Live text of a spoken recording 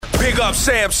up,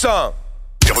 Samsung.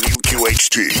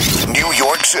 WQHT, New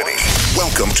York City.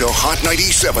 Welcome to Hot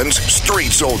 97's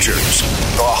Street Soldiers,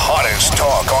 the hottest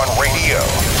talk on radio.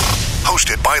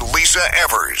 Hosted by Lisa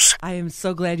Evers. I am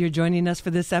so glad you're joining us for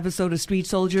this episode of Street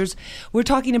Soldiers. We're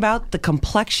talking about the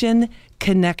complexion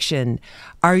connection.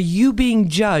 Are you being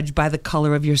judged by the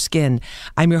color of your skin?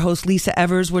 I'm your host, Lisa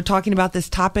Evers. We're talking about this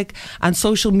topic on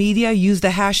social media. Use the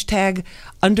hashtag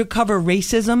undercover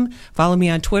racism. Follow me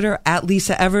on Twitter at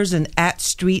Lisa Evers and at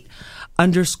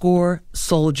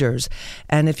Street_soldiers.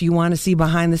 And if you want to see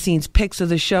behind the scenes pics of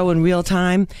the show in real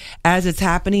time as it's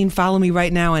happening, follow me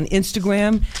right now on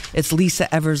Instagram. It's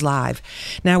Lisa Evers Live.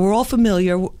 Now, we're all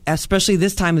familiar, especially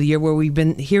this time of the year where we've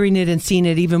been hearing it and seeing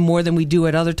it even more than we do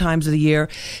at other times of the year.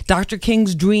 Dr.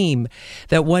 King's dream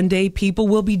that one day people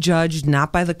will be judged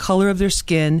not by the color of their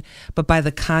skin, but by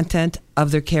the content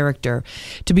of their character.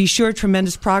 To be sure,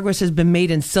 tremendous progress has been made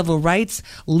in civil rights,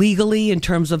 legally in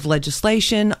terms of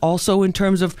legislation, also in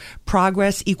terms of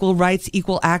progress, equal rights,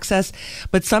 equal access.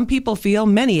 But some people feel,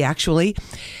 many actually,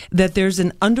 that there's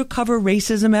an undercover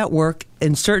racism at work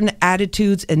in certain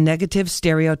attitudes and negative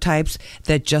stereotypes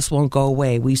that just won't go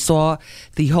away. We saw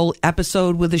the whole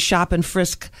episode with the shop and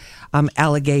frisk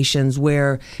allegations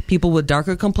where people with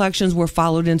darker complexions were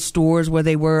followed in stores where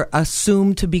they were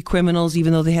assumed to be criminals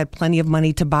even though they had plenty of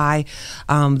money to buy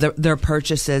their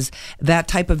purchases. That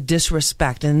type of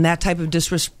disrespect and that type of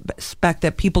disrespect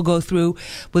that people go through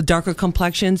with darker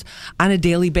complexions on a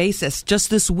daily basis. Just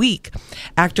this week,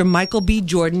 actor Michael B.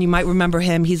 Jordan, you might remember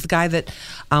him. He's the guy that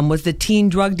was the teen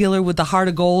drug dealer with the heart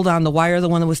of gold on The Wire, the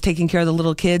one that was taking care of the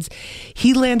little kids.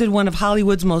 He landed one of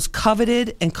Hollywood's most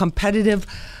coveted and competitive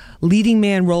leading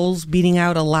man roles, beating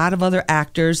out a lot of other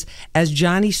actors as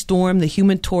Johnny Storm, the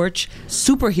Human Torch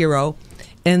superhero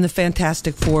in the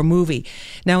Fantastic Four movie.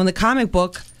 Now, in the comic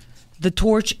book, the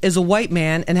Torch is a white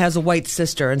man and has a white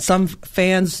sister. And some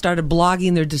fans started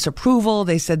blogging their disapproval.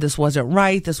 They said this wasn't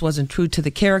right. This wasn't true to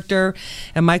the character.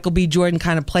 And Michael B. Jordan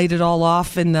kind of played it all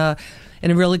off in a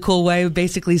really cool way,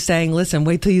 basically saying, listen,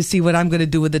 wait till you see what I'm going to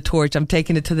do with the Torch. I'm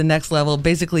taking it to the next level,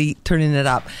 basically turning it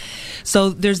up.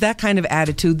 So there's that kind of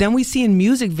attitude. Then we see in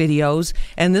music videos,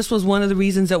 and this was one of the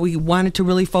reasons that we wanted to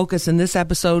really focus in this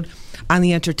episode on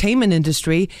the entertainment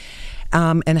industry,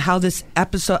 and how this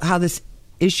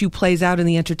issue plays out in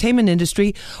the entertainment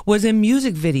industry was in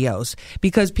music videos,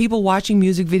 because people watching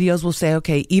music videos will say,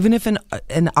 okay, even if an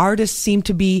artist seemed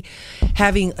to be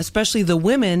having, especially the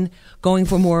women, going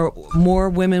for more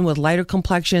women with lighter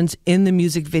complexions in the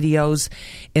music videos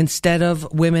instead of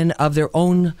women of their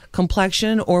own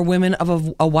complexion or women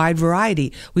of a wide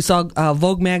variety. We saw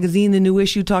Vogue magazine, the new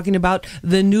issue, talking about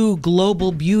the new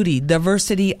global beauty,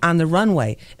 diversity on the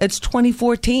runway. It's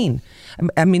 2014.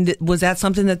 I mean, was that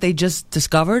something that they just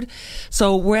discovered?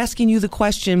 So we're asking you the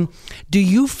question, do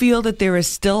you feel that there is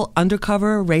still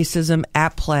undercover racism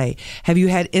at play? Have you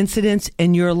had incidents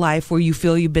in your life where you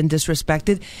feel you've been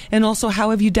disrespected? And also, how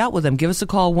have you dealt with them? Give us a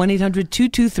call,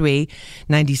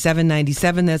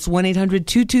 1-800-223-9797. That's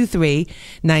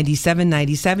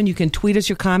 1-800-223-9797. You can tweet us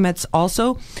your comments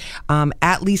also,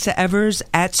 at Lisa Evers,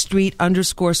 at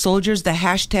Street_soldiers. The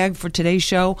hashtag for today's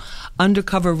show,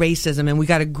 undercover racism. And we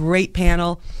got a great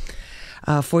panel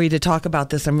for you to talk about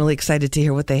this. I'm really excited to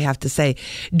hear what they have to say.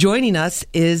 Joining us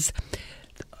is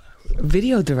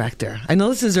video director. I know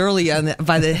this is early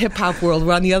by the hip hop world.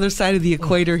 We're on the other side of the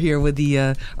equator here with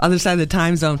the other side of the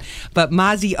time zone. But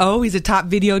Mozzie O, he's a top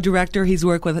video director. He's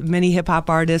worked with many hip hop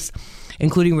artists,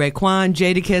 including Raekwon,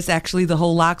 Jadakiss, actually the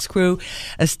whole Lox crew,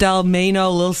 Estelle Mano,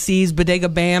 Lil C's, Bodega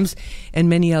Bams, and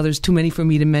many others. Too many for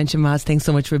me to mention. Maz, thanks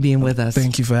so much for being with us.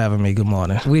 Thank you for having me. Good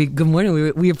morning. Good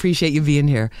morning. We appreciate you being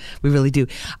here. We really do.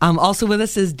 Also with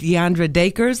us is Deandra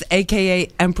Dakers, a.k.a.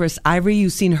 Empress Ivory.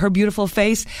 You've seen her beautiful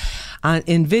face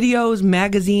in videos,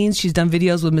 magazines. She's done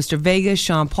videos with Mr. Vegas,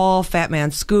 Sean Paul, Fat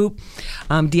Man Scoop.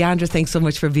 Deandra, thanks so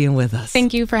much for being with us.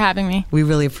 Thank you for having me. We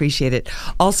really appreciate it.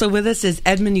 Also with us is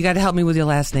Edmund. You got to help me with your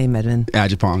last name, Edmund.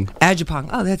 Ajapong.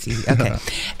 Oh, that's easy. Okay.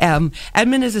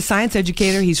 Edmund is a science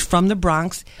educator. He's from the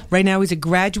Bronx. Right now, he's a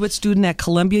graduate student at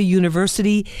Columbia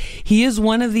University. He is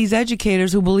one of these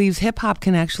educators who believes hip-hop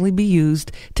can actually be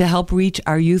used to help reach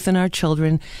our youth and our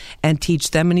children and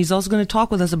teach them. And he's also going to talk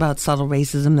with us about subtle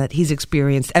racism that he's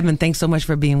experienced. Edmund, thanks so much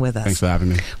for being with us. Thanks for having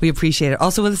me. We appreciate it.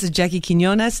 Also with us is Jackie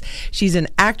Quinones. She's an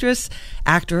actor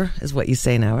is what you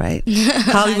say now, right?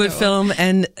 Hollywood film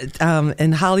and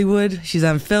in Hollywood. She's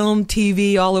on film,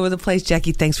 TV, all over the place.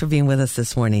 Jackie, thanks for being with us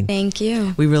this morning. Thank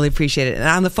you. We really appreciate it. And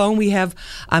on the phone, we have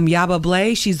Yaba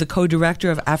Blay. She's the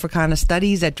co-director of Africana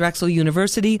Studies at Drexel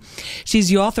University. She's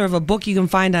the author of a book you can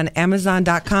find on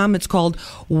Amazon.com. It's called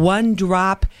One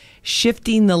Drop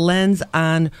Shifting the Lens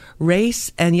on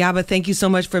Race. And Yaba, thank you so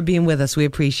much for being with us. We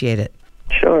appreciate it.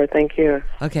 Sure, thank you.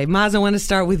 Okay, Maz, I want to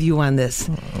start with you on this.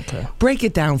 Okay. Break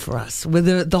it down for us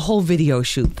with the whole video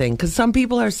shoot thing. Because some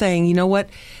people are saying, you know what,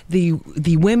 the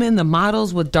women, the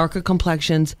models with darker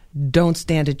complexions don't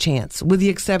stand a chance, with the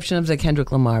exception of the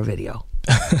Kendrick Lamar video.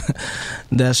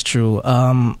 That's true.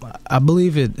 I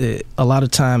believe it a lot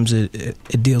of times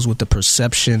it deals with the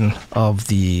perception of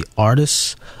the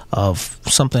artist of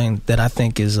something that I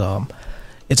think is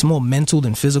it's more mental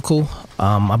than physical.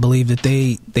 I believe that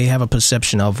they have a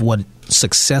perception of what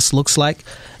success looks like,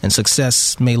 and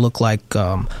success may look like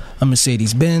a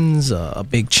Mercedes-Benz, a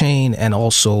big chain, and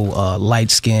also a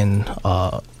light-skinned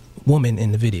woman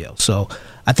in the video. So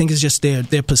I think it's just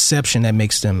their perception that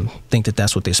makes them think that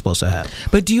that's what they're supposed to have.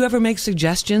 But do you ever make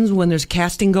suggestions when there's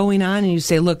casting going on and you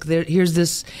say, look, here's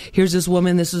this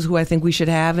woman, this is who I think we should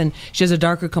have, and she has a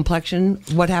darker complexion?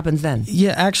 What happens then?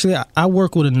 Yeah, actually, I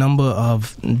work with a number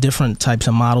of different types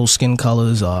of models, skin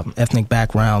colors, ethnic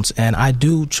backgrounds, and I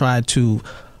do try to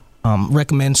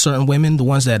recommend certain women, the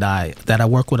ones that I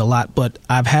work with a lot. But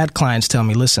I've had clients tell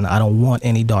me, listen, I don't want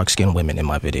any dark-skinned women in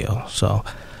my video. So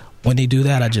when they do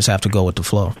that, I just have to go with the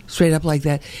flow. Straight up like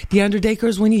that. The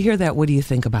Undertakers, when you hear that, what do you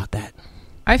think about that?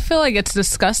 I feel like it's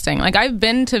disgusting. Like, I've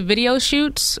been to video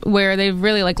shoots where they've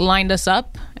really, like, lined us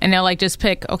up, and they'll, like, just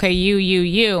pick, okay,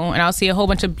 you, and I'll see a whole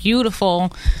bunch of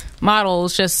beautiful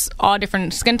models, just all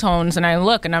different skin tones, and I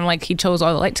look, and I'm like, he chose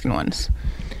all the light-skinned ones.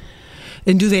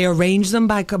 And do they arrange them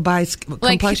by complexion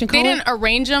color? They didn't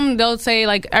arrange them. They'll say,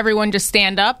 like, everyone just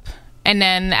stand up, and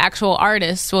then the actual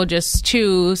artist will just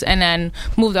choose and then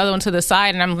move the other one to the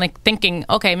side. And I'm like thinking,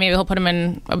 okay, maybe he'll put them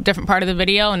in a different part of the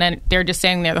video, and then they're just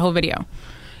standing there the whole video.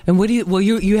 And what do you? Well,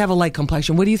 you have a light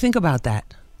complexion. What do you think about that?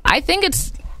 I think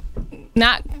it's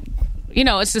not.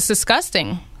 It's just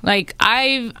disgusting. Like,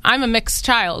 I'm a mixed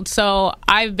child, so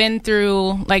I've been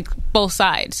through like both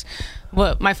sides.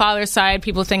 With my father's side,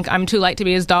 people think I'm too light to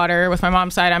be his daughter. With my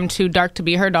mom's side, I'm too dark to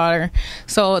be her daughter.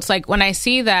 So it's like when I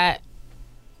see that,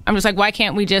 I'm just like, why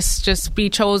can't we just be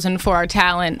chosen for our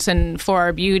talents and for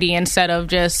our beauty instead of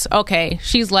just, okay,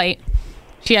 she's light,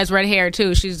 she has red hair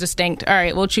too, she's distinct, all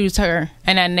right, we'll choose her.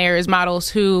 And then there's models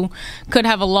who could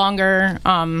have a longer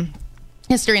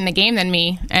history in the game than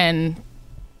me, and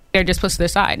they're just pushed to the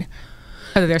side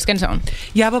because of their skin tone.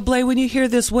 Yeah, but Blay, when you hear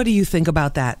this, what do you think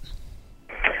about that?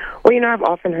 Well, I've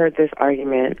often heard this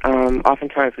argument.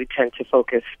 Oftentimes we tend to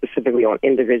focus specifically on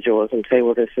individuals and say,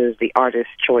 well, this is the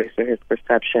artist's choice or his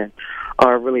perception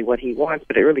or really what he wants,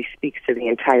 but it really speaks to the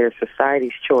entire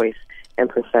society's choice and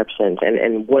perceptions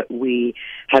and what we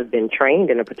have been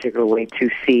trained in a particular way to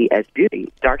see as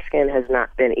beauty. Dark skin has not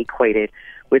been equated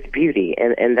with beauty,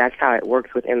 and that's how it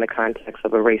works within the context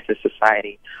of a racist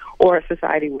society, or a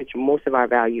society which most of our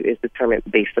value is determined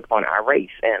based upon our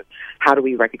race. And how do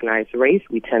we recognize race?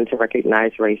 We tend to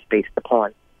recognize race based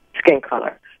upon skin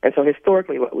color. And so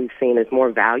historically what we've seen is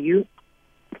more value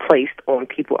placed on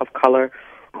people of color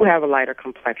who have a lighter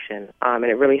complexion. And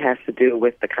it really has to do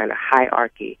with the kind of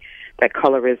hierarchy that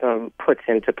colorism puts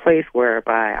into place,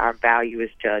 whereby our value is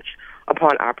judged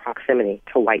upon our proximity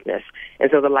to whiteness.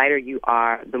 And so the lighter you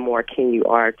are, the more akin you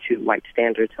are to white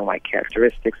standards and white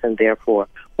characteristics, and therefore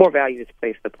more value is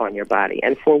placed upon your body.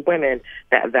 And for women,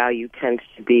 that value tends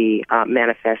to be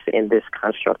manifested in this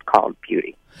construct called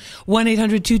beauty.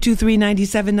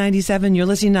 1-800-223-9797. You're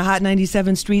listening to Hot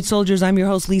 97 Street Soldiers. I'm your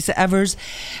host, Lisa Evers.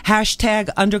 Hashtag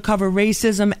undercover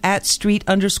racism at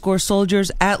street_soldiers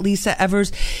at Lisa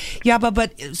Evers. Yeah,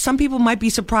 but some people might be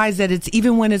surprised that it's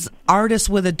even when it's artists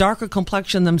with a darker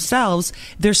complexion themselves,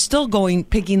 they're still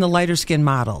picking the lighter skin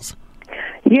models.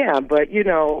 Yeah, but,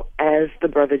 as the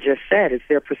brother just said, it's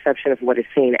their perception of what is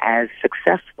seen as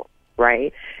successful,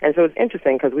 right? And so it's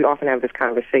interesting because we often have this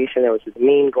conversation. There was this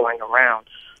meme going around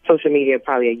social media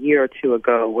probably a year or two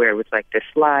ago where it was like this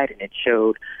slide and it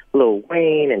showed Lil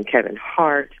Wayne and Kevin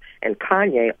Hart and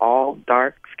Kanye, all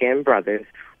dark-skinned brothers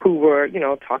who were,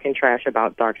 talking trash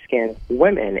about dark-skinned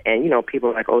women. And, people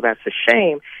are like, oh, that's a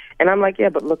shame. And I'm like, yeah,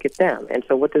 but look at them. And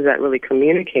so what does that really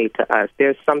communicate to us?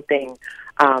 There's something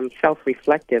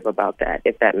self-reflective about that,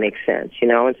 if that makes sense,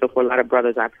 And so for a lot of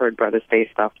brothers, I've heard brothers say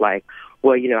stuff like,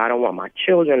 well, I don't want my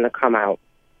children to come out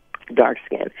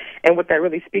dark-skinned. And what that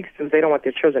really speaks to is they don't want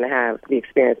their children to have the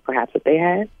experience perhaps that they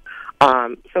had.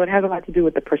 So it has a lot to do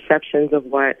with the perceptions of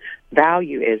what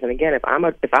value is. And again, if I'm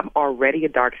already a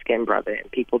dark-skinned brother and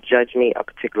people judge me a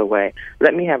particular way,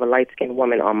 let me have a light-skinned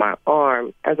woman on my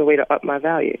arm as a way to up my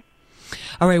value.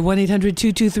 All right,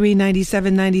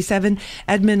 1-800-223-9797.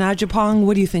 Edmund Ajapong,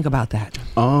 what do you think about that?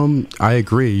 I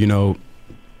agree.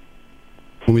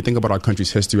 When when we think about our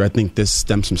country's history, I think this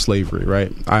stems from slavery,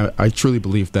 right? I truly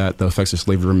believe that the effects of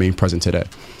slavery remain present today.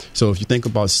 So if you think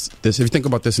about this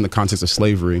in the context of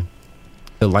slavery,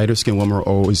 the lighter skinned women are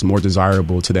always more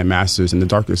desirable to their masters than the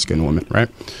darker skinned women, right?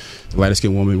 The lighter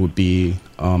skinned women would be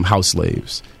house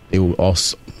slaves. They will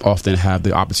also often have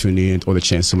the opportunity or the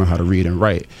chance to learn how to read and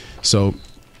write. So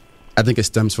I think it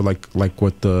stems from like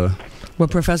what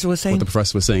Professor was saying? What the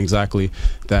professor was saying, exactly,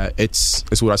 that it's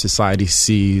what our society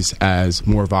sees as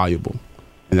more valuable.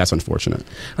 And that's unfortunate.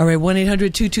 All right,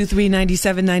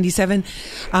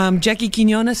 1-800-223-9797. Jackie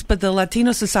Quinones, but the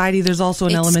Latino society, there's also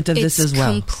an element of this as well.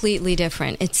 It's completely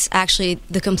different. It's actually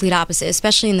the complete opposite,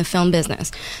 especially in the film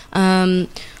business.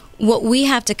 What we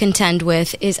have to contend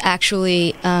with is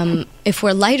actually, if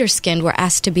we're lighter skinned, we're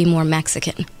asked to be more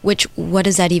Mexican. What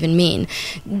does that even mean?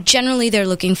 Generally, they're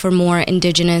looking for more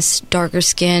indigenous, darker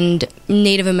skinned,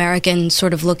 Native American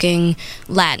sort of looking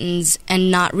Latins, and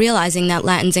not realizing that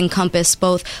Latins encompass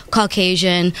both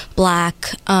Caucasian,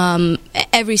 Black,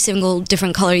 every single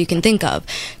different color you can think of.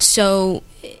 So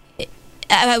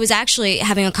I was actually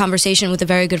having a conversation with a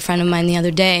very good friend of mine the other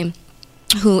day,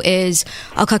 who is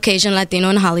a Caucasian Latino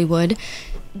in Hollywood,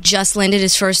 just landed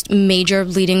his first major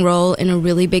leading role in a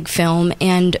really big film,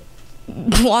 and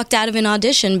walked out of an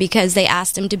audition because they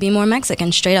asked him to be more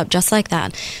Mexican, straight up, just like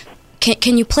that.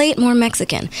 Can you play it more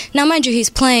Mexican? Now, mind you, he's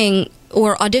playing,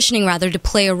 or auditioning rather, to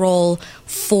play a role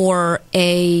for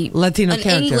a Latino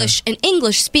character, an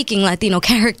English-speaking Latino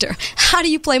character. How do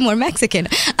you play more Mexican?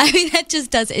 I mean, that just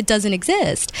doesn't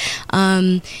exist.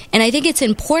 And I think it's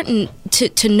important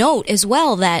to note as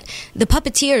well that the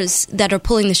puppeteers that are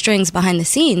pulling the strings behind the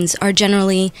scenes are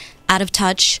generally out of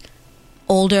touch,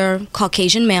 older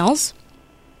Caucasian males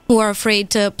who are afraid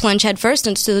to plunge headfirst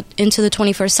into the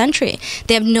 21st century.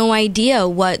 They have no idea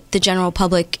what the general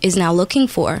public is now looking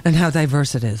for. And how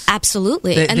diverse it is.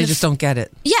 Absolutely. They just don't get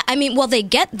it. Yeah, I mean, well, they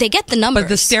get the numbers. But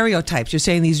the stereotypes, you're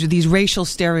saying these racial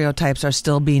stereotypes are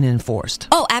still being enforced.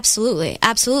 Oh, absolutely.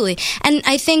 Absolutely. And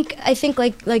I think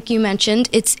like you mentioned,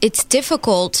 it's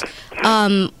difficult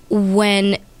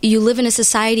when you live in a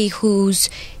society whose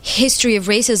history of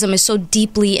racism is so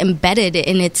deeply embedded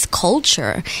in its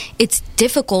culture. It's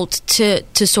difficult to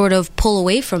sort of pull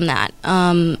away from that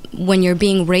when you're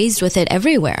being raised with it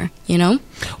everywhere, you know?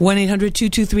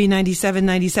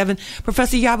 1-800-223-9797.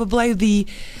 Professor Yabableh, the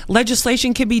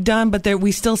legislation can be done, but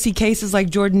we still see cases like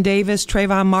Jordan Davis,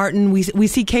 Trayvon Martin. We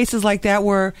see cases like that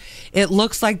where it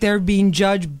looks like they're being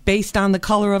judged based on the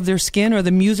color of their skin or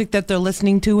the music that they're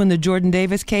listening to in the Jordan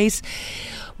Davis case.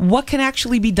 What can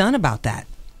actually be done about that?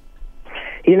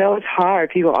 You know, it's hard.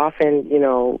 People often,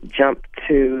 jump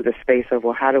to the space of,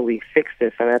 well, how do we fix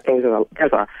this? And I think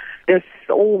there's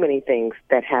so many things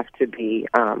that have to be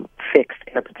fixed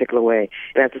in a particular way.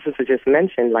 And as the sister just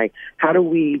mentioned, like, how do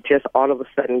we just all of a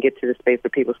sudden get to the space where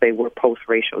people say we're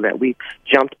post-racial, that we've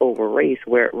jumped over race,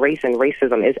 where race and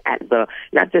racism is at the,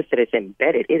 not just that it's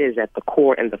embedded, it is at the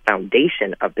core and the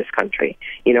foundation of this country.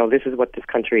 This is what this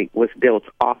country was built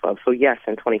off of. So yes,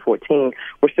 in 2014,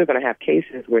 we're still going to have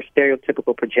cases where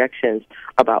stereotypical projections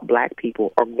about black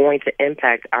people are going to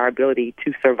impact our ability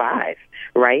to survive,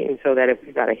 right? And so that if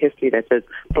we've got a history that says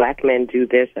black men do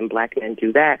this and black men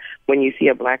do that, when you see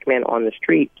a black man on the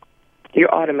street,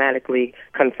 you're automatically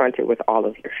confronted with all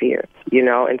of your fears,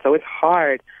 And so it's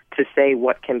hard to say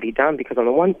what can be done, because on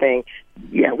the one thing,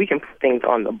 yeah, we can put things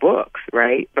on the books,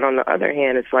 right? But on the other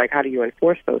hand, it's like, how do you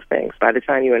enforce those things? By the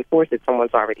time you enforce it,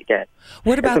 someone's already dead.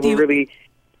 What about Go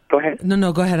ahead.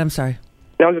 No, go ahead. I'm sorry.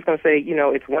 No, I was just going to say,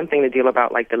 it's one thing to deal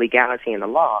about like the legality and the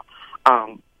law,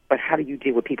 but how do you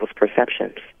deal with people's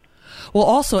perceptions? Well,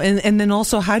 also, and then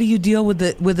also, how do you deal with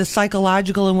the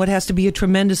psychological and what has to be a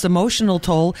tremendous emotional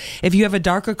toll if you have a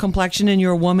darker complexion and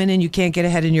you're a woman and you can't get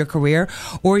ahead in your career,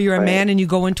 or you're a man and you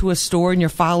go into a store and you're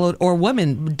followed, or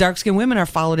women, dark-skinned women are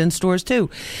followed in stores too,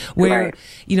 where,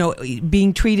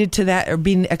 being treated to that or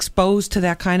being exposed to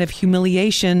that kind of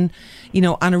humiliation,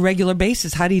 on a regular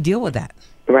basis. How do you deal with that?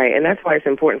 Right, and that's why it's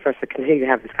important for us to continue to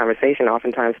have this conversation.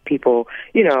 Oftentimes people,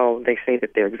 they say that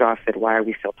they're exhausted. Why are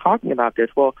we still talking about this?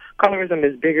 Well, colorism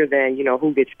is bigger than,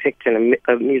 who gets picked in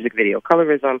a music video.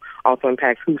 Colorism also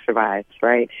impacts who survives,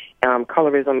 right?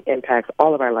 Colorism impacts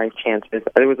all of our life chances.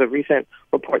 There was a recent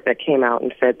report that came out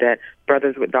and said that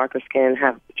brothers with darker skin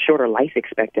have shorter life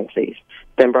expectancies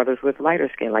than brothers with lighter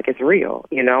skin. Like, it's real,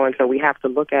 and so we have to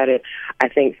look at it, I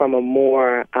think, from a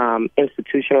more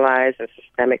institutionalized and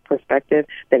systemic perspective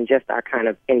than just our kind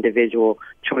of individual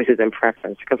choices and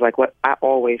preference. Because like what I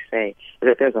always say is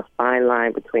that there's a fine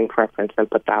line between preference and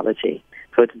pathology.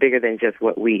 So it's bigger than just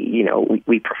what we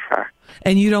prefer.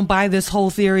 And you don't buy this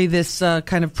whole theory, this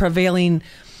kind of prevailing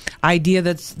idea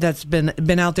that's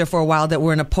been out there for a while that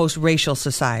we're in a post-racial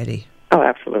society? Oh,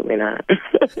 absolutely not.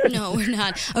 No, we're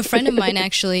not. A friend of mine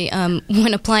actually,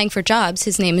 when applying for jobs,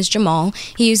 his name is Jamal.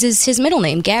 He uses his middle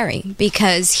name, Gary,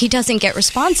 because he doesn't get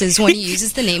responses when he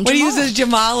uses the name Jamal. When he uses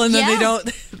Jamal and then Yeah. they don't.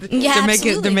 Yeah,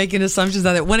 they're making assumptions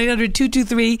on it.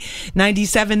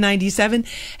 1-800-223-9797.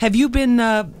 Have you been?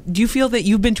 Do you feel that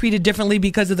you've been treated differently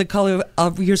because of the color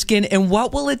of your skin? And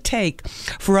what will it take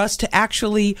for us to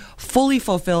actually fully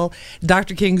fulfill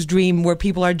Dr. King's dream, where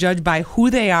people are judged by who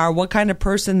they are, what kind of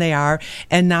person they are,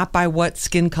 and not by what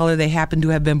skin color they happen to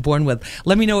have been born with?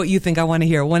 Let me know what you think. I want to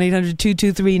hear.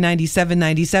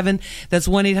 1-800-223-9797. That's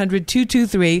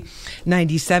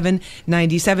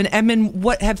 1-800-223-9797. Edmund,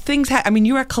 what have things I mean,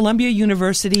 you're at Columbia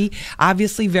University,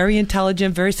 obviously very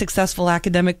intelligent, very successful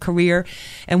academic career,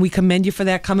 and we commend you for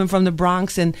that, coming from the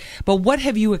Bronx. But what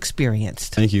have you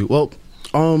experienced? Thank you. Well,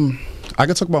 I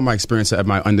can talk about my experience at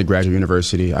my undergraduate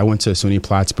university. I went to SUNY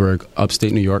Plattsburgh,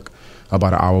 upstate New York,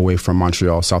 about an hour away from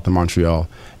Montreal, south of Montreal.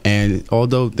 And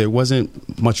although there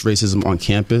wasn't much racism on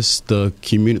campus, the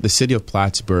city of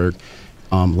Plattsburgh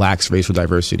lacks racial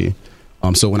diversity.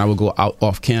 So when I would go out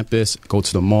off campus, go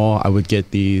to the mall, I would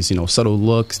get these, subtle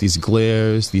looks, these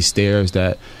glares, these stares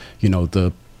that,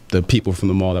 the people from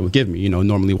the mall that would give me,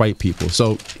 normally white people.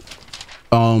 So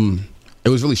it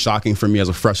was really shocking for me as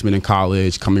a freshman in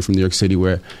college, coming from New York City,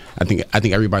 where I think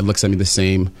everybody looks at me the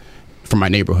same from my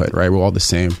neighborhood, right? We're all the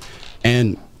same.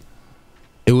 And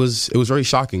it was very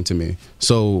shocking to me.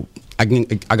 So I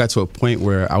got to a point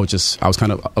where I was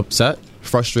kind of upset,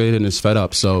 frustrated, and just fed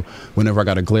up. So whenever I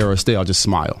got a glare or a stare, I'll just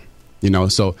smile,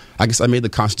 So I guess I made the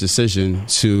conscious decision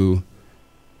to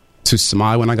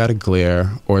smile when I got a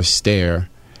glare or a stare,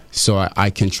 so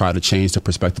I can try to change the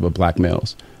perspective of black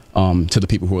males to the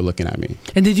people who are looking at me.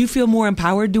 And did you feel more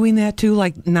empowered doing that too?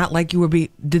 Like, not like you were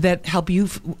did that help you,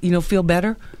 feel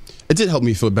better? It did help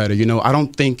me feel better. I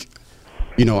don't think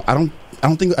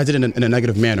I did it in a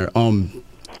negative manner.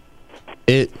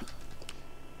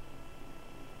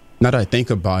 Now that I think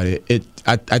about it,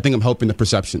 I think I'm helping the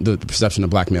perception of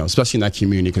black males, especially in that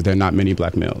community, because there are not many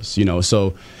black males,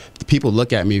 So people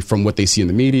look at me from what they see in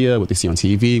the media, what they see on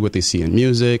TV, what they see in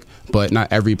music, but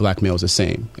not every black male is the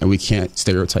same, and we can't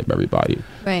stereotype everybody.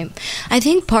 Right. I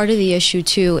think part of the issue,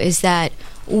 too, is that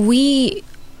we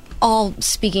all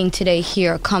speaking today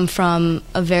here come from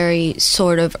a very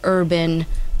sort of urban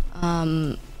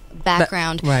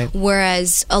background, right.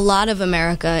 Whereas a lot of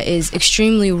America is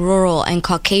extremely rural and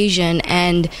Caucasian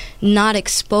and not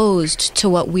exposed to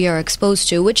what we are exposed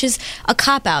to, which is a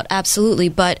cop-out, absolutely.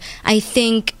 But I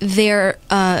think their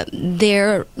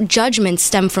judgments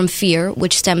stem from fear,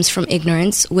 which stems from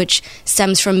ignorance, which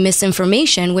stems from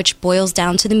misinformation, which boils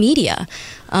down to the media.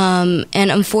 And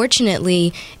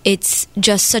unfortunately, it's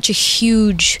just such a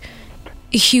huge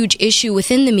issue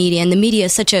within the media, and the media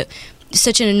is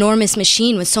such an enormous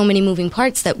machine with so many moving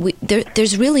parts that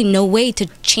there's really no way to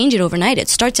change it overnight. It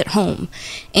starts at home,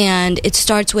 and it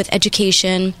starts with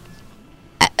education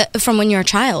from when you're a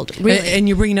child, really. And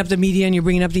you're bringing up the media, and you're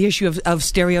bringing up the issue of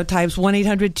stereotypes.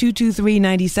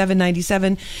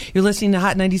 1-800-223-9797. You're listening to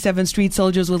Hot 97 Street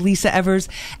Soldiers with Lisa Evers,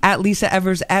 at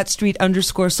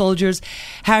 @Street_Soldiers,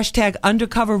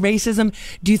 #undercover racism.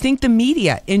 Do you think the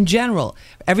media in general,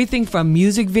 everything from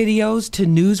music videos to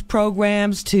news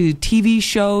programs to TV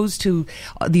shows to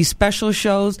these special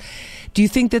shows, do you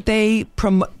think that they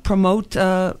promote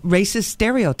racist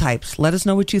stereotypes? Let us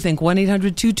know what you think.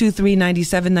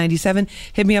 1-800-223-9797.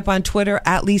 Hit me up on Twitter,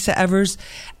 at Lisa Evers,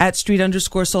 at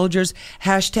 @Street_Soldiers,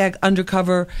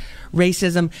 #undercover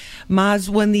racism. Maz,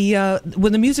 when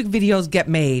the music videos get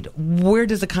made, where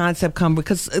does the concept come?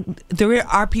 Because there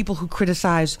are people who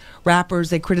criticize rappers,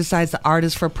 they criticize the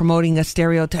artists for promoting a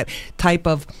stereotype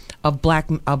of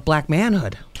black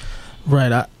manhood.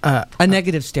 Right. A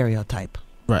negative stereotype.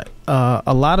 Right.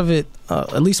 A lot of it,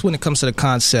 at least when it comes to the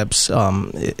concepts,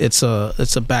 it's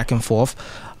a back and forth.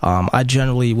 I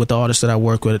generally, with the artists that I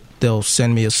work with, they'll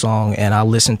send me a song and I'll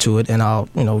listen to it and I'll,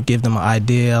 give them an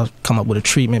idea. I'll come up with a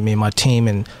treatment, me and my team,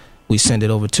 and we send it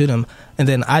over to them. And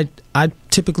then I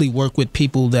typically work with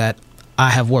people that I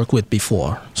have worked with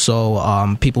before.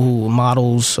 So people who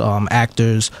models,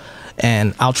 actors,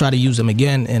 and I'll try to use them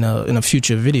again in a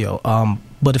future video.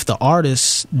 But if the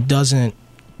artist doesn't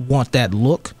want that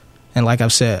look, and like I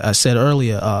said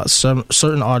earlier,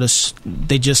 certain artists,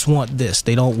 they just want this.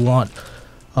 They don't want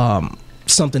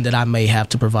something that I may have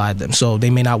to provide them. So they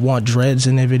may not want dreads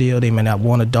in their video. They may not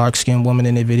want a dark-skinned woman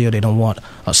in their video. They don't want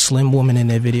a slim woman in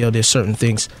their video. There's certain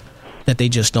things that they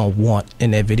just don't want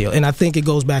in their video. And I think it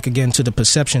goes back again to the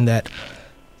perception that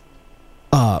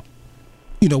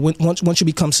once you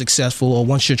become successful, or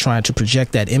once you're trying to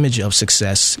project that image of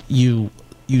success, you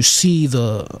see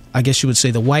I guess you would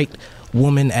say, the white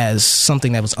woman as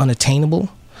something that was unattainable.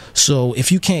 So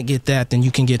if you can't get that, then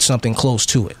you can get something close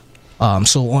to it.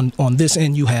 So on this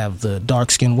end, you have the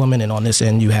dark-skinned woman, and on this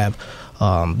end, you have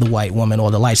the white woman or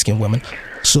the light-skinned woman.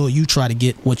 So you try to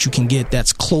get what you can get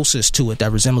that's closest to it,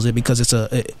 that resembles it, because it's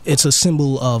a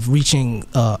symbol of reaching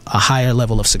a higher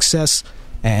level of success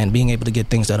and being able to get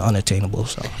things that are unattainable.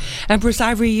 So. Empress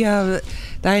Ivory,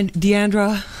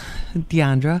 Deandra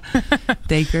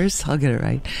Dakers, I'll get it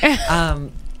right.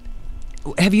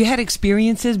 Have you had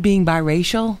experiences being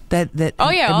biracial that Oh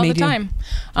yeah, all the time.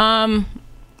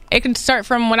 It can start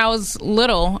from when I was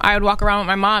little. I would walk around with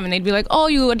my mom, and they'd be like, "Oh,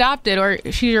 you adopted," or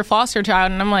 "She's your foster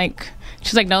child," and I'm like,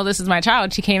 she's like, "No, this is my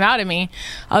child. She came out of me."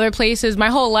 Other places, my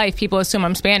whole life, people assume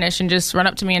I'm Spanish and just run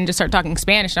up to me and just start talking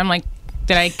Spanish. And I'm like,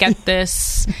 did I get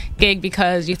this gig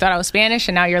because you thought I was Spanish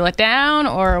and now you're let down,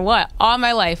 or what? All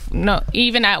my life, no,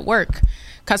 even at work,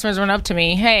 customers run up to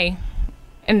me, "Hey,"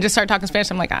 and just start talking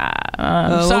Spanish. I'm like, sorry.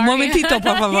 Un momentito,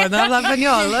 por favor, no habla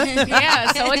español.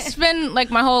 Yeah, so it's been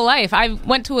like my whole life. I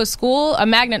went to a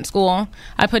magnet school.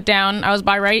 I put down I was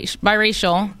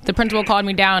biracial. The principal called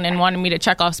me down and wanted me to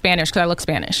check off Spanish because I look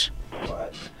Spanish.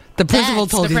 The principal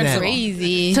told you that.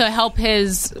 Crazy. To help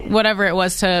his, whatever it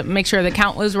was, to make sure the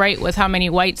count was right with how many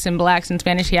whites and blacks and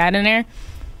Spanish he had in there.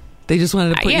 They just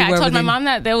wanted to put you wherever I told my mom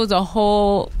that there was a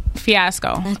whole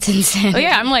fiasco. That's insane.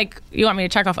 Yeah, I'm like, "You want me to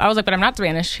check off?" I was like, "But I'm not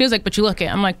Spanish." She was like, "But you look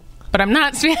it." I'm like, "But I'm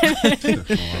not Spanish."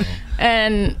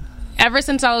 And ever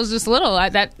since I was just little,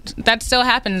 that still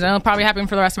happens, and it'll probably happen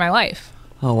for the rest of my life.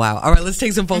 Oh, wow. All right, let's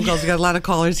take some phone calls. We got a lot of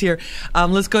callers here.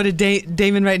 Let's go to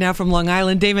Damon right now from Long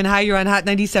Island. Damon, hi, you're on Hot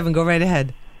 97. Go right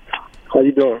ahead. How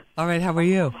you doing? All right, how are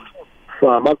you?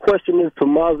 Fine. My question is to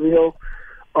Mazio,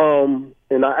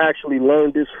 and I actually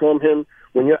learned this from him.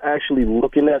 When you're actually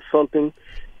looking at something,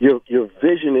 you're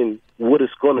visioning what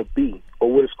it's going to be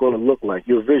or what it's going to look like.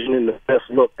 You're visioning the best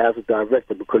look as a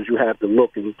director because you have the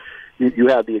look and you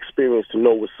have the experience to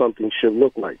know what something should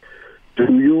look like. Do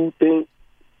you think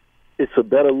it's a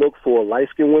better look for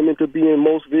light-skinned women to be in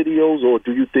most videos, or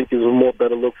do you think it's a more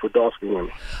better look for dark-skinned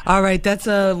women? All right, that's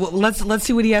let's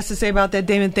see what he has to say about that,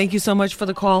 Damon. Thank you so much for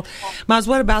the call, Maz.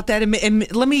 What about that?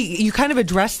 And let me, you kind of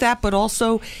addressed that, but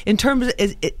also in terms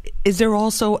of, is there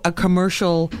also a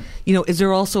commercial? Is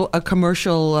there also a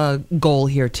commercial goal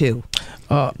here too,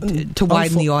 to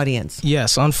widen the audience?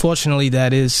 Yes, unfortunately,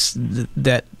 that is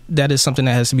something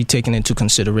that has to be taken into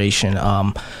consideration.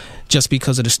 Just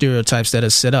because of the stereotypes that are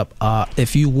set up.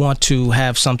 If you want to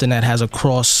have something that has a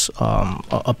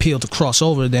appeal to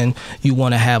crossover, then you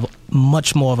want to have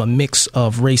much more of a mix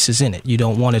of races in it. You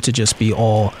don't want it to just be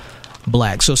all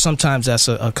black. So sometimes that's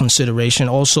a consideration.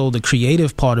 Also, the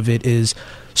creative part of it is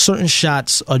certain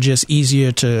shots are just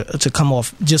easier to come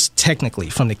off just technically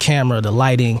from the camera, the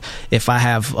lighting. If I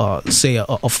have, say,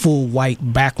 a full white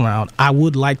background, I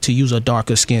would like to use a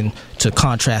darker skin to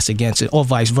contrast against it, or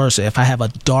vice versa. If I have a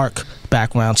dark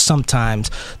background, sometimes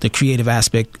the creative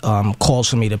aspect calls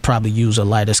for me to probably use a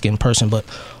lighter skinned person. But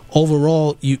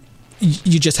overall, you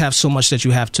just have so much that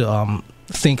you have to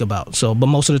think about. But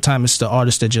most of the time it's the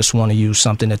artists that just want to use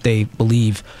something that they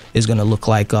believe is going to look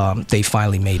like they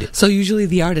finally made it. So usually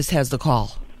the artist has the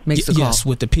call, makes the call. Yes,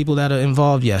 with the people that are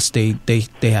involved, yes, they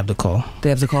have the call. They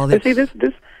have the call. But see, this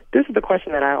is the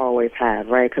question that I always have,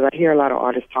 right? Because I hear a lot of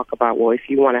artists talk about, well, if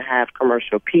you want to have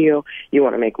commercial appeal, you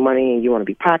want to make money, and you want to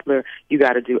be popular, you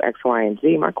got to do X, Y, and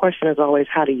Z. My question is always,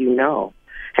 how do you know?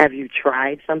 Have you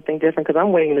tried something different? Because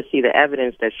I'm waiting to see the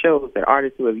evidence that shows that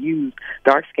artists who have used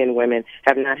dark-skinned women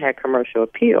have not had commercial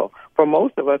appeal. For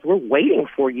most of us, we're waiting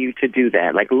for you to do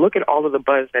that. Like, look at all of the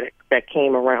buzz that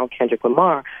came around Kendrick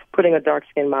Lamar putting a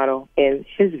dark-skinned model in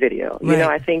his video. Right.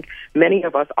 I think many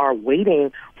of us are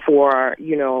waiting for,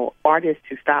 artists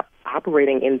to stop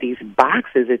operating in these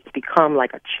boxes. It's become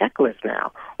like a checklist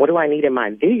now. What do I need in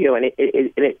my video? And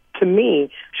it to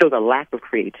me, shows a lack of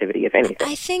creativity, if anything.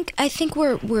 I think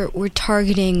we're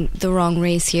targeting the wrong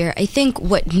race here. I think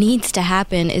what needs to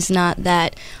happen is not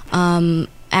that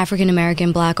African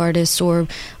American black artists or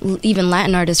even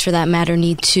Latin artists, for that matter,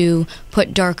 need to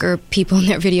put darker people in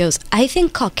their videos. I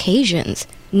think Caucasians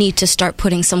need to start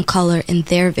putting some color in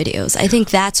their videos. I think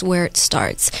that's where it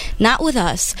starts. Not with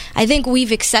us. I think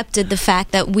we've accepted the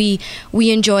fact that we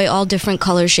enjoy all different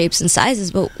colors, shapes, and sizes,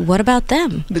 but what about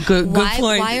them? Good point.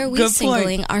 Why are we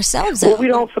singling ourselves out? Well, we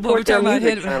don't support their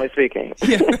music, generally speaking.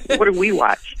 What do we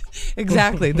watch?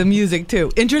 Exactly. The music,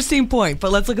 too. Interesting point.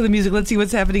 But let's look at the music. Let's see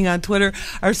what's happening on Twitter.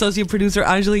 Our associate producer,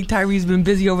 Angelique Tyree's been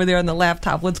busy over there on the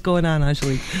laptop. What's going on,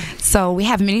 Angelique? So we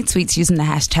have many tweets using the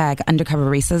hashtag undercover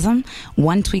racism.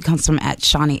 One tweet comes from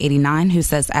 @Shawnee89, who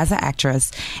says, as an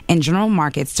actress, in general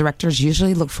markets, directors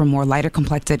usually look for more lighter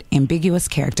complected, ambiguous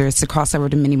characters to cross over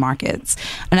to many markets.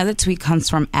 Another tweet comes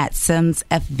from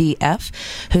 @SimsFBF,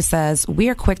 who says, we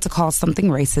are quick to call something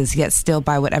racist, yet still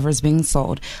buy whatever is being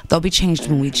sold. They'll be changed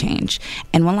when we change.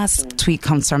 And one last tweet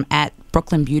comes from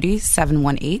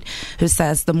 @BrooklynBeauty718, who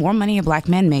says, the more money a black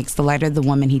man makes, the lighter the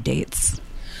woman he dates.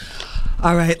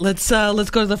 All right, let's go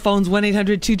to the phones.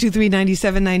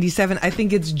 1-800-223-9797. I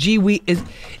think it's G.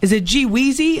 Is it G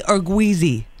Weezy or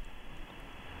Gweezy?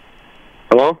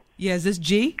 Hello? Yeah, is this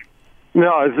G?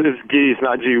 No, it's Geese,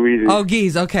 not G Weezy. Oh,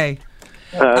 Geese. Okay.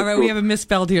 All right, we have it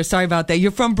misspelled here. Sorry about that.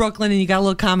 You're from Brooklyn, and you got a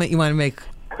little comment you want to make.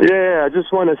 Yeah, I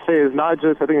just want to say it's not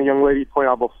just, I think a young lady pointed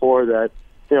out before that,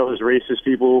 there's racist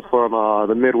people from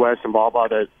the Midwest and blah, blah,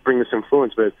 that bring this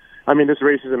influence. But, I mean, there's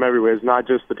racism everywhere. It's not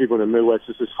just the people in the Midwest.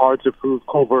 It's just hard to prove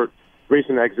covert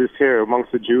racism that exists here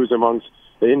amongst the Jews, amongst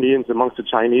the Indians, amongst the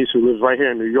Chinese who live right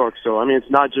here in New York. So, I mean, it's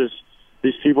not just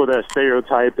these people that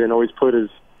stereotype and always put as,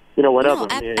 whatever.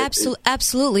 No,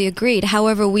 absolutely agreed.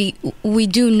 However, we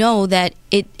do know that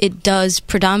it does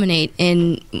predominate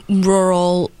in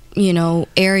rural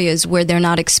areas where they're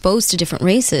not exposed to different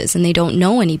races and they don't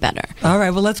know any better. All right,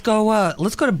 well, let's go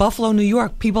to Buffalo, New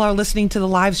York. People are listening to the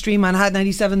live stream on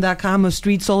hot97.com of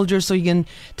Street Soldiers, so you can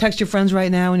text your friends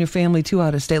right now and your family too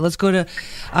out of state. Let's go to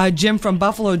Jim from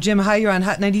Buffalo. Jim, hi, you're on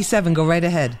Hot 97. Go right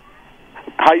ahead.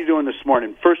 How you doing this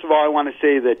morning? First of all, I want to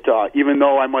say that even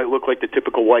though I might look like the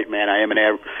typical white man, I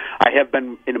have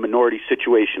been in a minority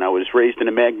situation. I was raised in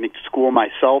a magnet school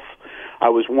myself. I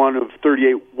was one of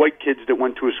 38 white kids that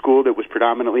went to a school that was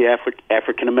predominantly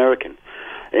African American.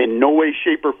 In no way,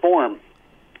 shape, or form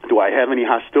do I have any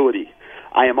hostility.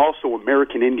 I am also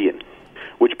American Indian,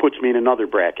 which puts me in another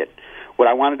bracket. What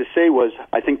I wanted to say was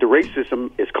I think the racism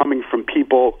is coming from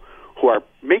people who are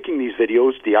making these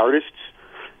videos, the artists.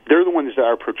 They're the ones that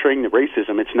are portraying the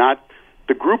racism. It's not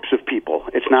the groups of people.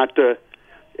 It's not the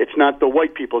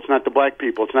white people. It's not the black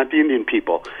people. It's not the Indian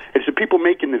people. It's the people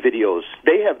making the videos.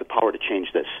 They have the power to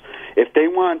change this. If they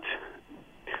want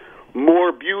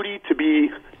more beauty to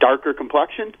be darker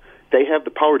complexion, they have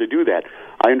the power to do that.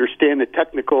 I understand the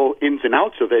technical ins and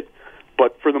outs of it,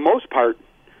 but for the most part,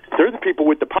 they're the people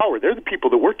with the power. They're the people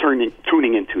that we're tuning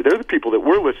into. They're the people that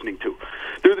we're listening to.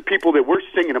 They're the people that we're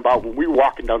singing about when we're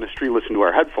walking down the street listening to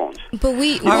our headphones. But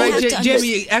we all right,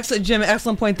 Jim,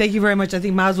 excellent point. Thank you very much. I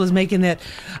think Maz was making that.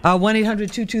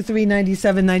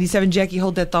 1-800-223-9797. Jackie,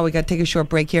 hold that thought. We got to take a short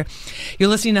break here. You're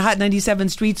listening to Hot 97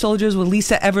 Street Soldiers with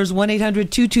Lisa Evers.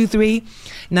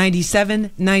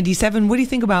 1-800-223-9797. What do you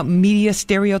think about media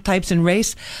stereotypes and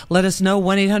race? Let us know.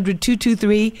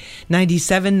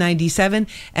 1-800-223-9797.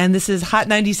 And this is Hot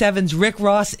 97's Rick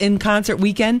Ross in concert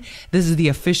weekend. This is the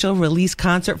official release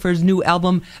concert for his new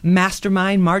album,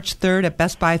 Mastermind, March 3rd at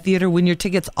Best Buy Theater. Win your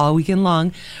tickets all weekend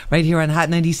long right here on Hot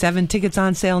 97. Tickets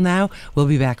on sale now. We'll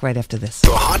be back right after this.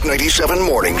 The Hot 97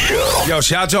 Morning Show. Yo,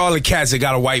 shout out to all the cats that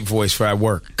got a white voice for at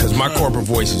work, because my corporate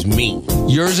voice is mean.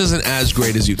 Yours isn't as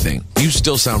great as you think. You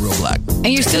still sound real black. And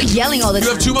you're still yelling all the time.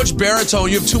 You have too much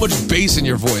baritone. You have too much bass in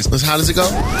your voice. How does it go?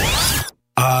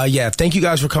 Yeah, thank you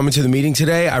guys for coming to the meeting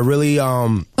today. I really,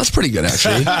 That's pretty good,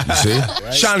 actually. You see?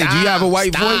 Right. Shawnee, do you have a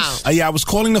white voice? Yeah, I was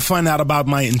calling to find out about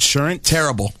my insurance.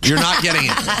 Terrible. You're not getting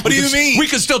it. What do you mean? We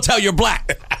can still tell you're black.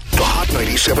 The Hot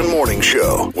 97 Morning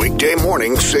Show. Weekday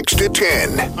morning, 6 to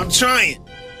 10. I'm trying.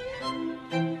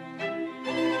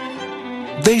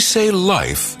 They say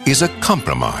life is a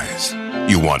compromise.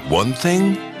 You want one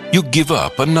thing, you give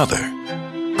up another.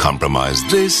 Compromise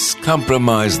this,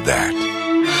 compromise that.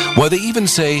 Why, they even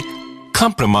say,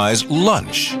 compromise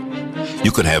lunch.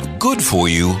 You can have good for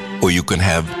you, or you can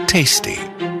have tasty.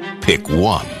 Pick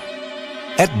one.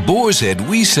 At Boar's Head,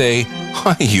 we say,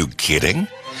 are you kidding?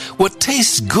 What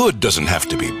tastes good doesn't have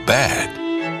to be bad.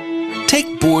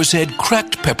 Take Boar's Head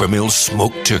Cracked Peppermill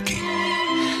Smoked Turkey.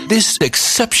 This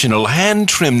exceptional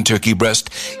hand-trimmed turkey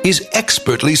breast is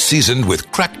expertly seasoned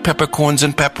with cracked peppercorns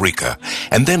and paprika,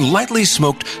 and then lightly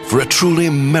smoked for a truly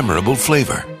memorable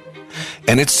flavor.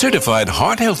 And it's certified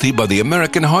heart-healthy by the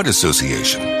American Heart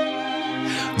Association.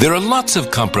 There are lots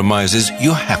of compromises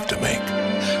you have to make.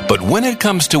 But when it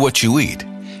comes to what you eat,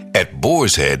 at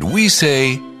Boar's Head, we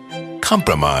say,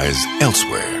 compromise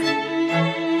elsewhere.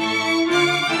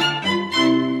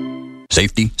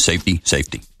 Safety, safety,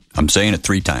 safety. I'm saying it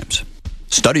 3 times.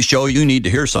 Studies show you need to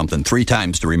hear something 3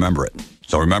 times to remember it.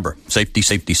 So remember, safety,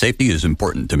 safety, safety is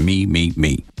important to me, me,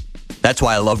 me. That's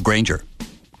why I love Grainger.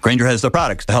 Grainger has the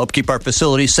products to help keep our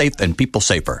facilities safe and people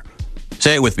safer.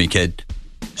 Say it with me, kid.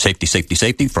 Safety, safety,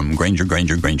 safety from Grainger,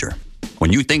 Grainger, Grainger.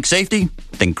 When you think safety,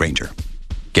 think Grainger.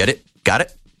 Get it? Got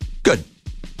it? Good.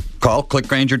 Call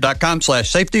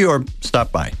clickgrainger.com/safety or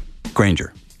stop by.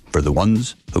 Grainger, for the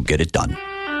ones who get it done.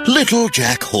 Little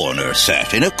Jack Horner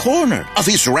sat in a corner of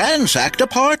his ransacked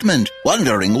apartment,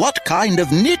 wondering what kind of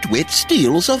nitwit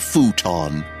steals a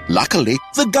futon. Luckily,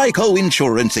 the Geico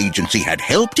Insurance Agency had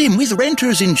helped him with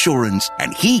renter's insurance,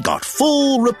 and he got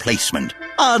full replacement.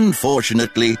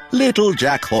 Unfortunately, little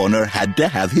Jack Horner had to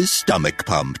have his stomach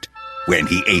pumped when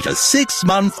he ate a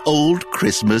 6-month-old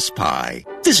Christmas pie.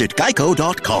 Visit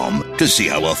Geico.com to see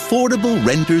how affordable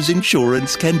renter's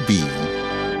insurance can be.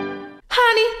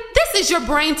 Honey, this is your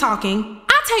brain talking.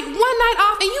 I take one night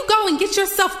off and you go and get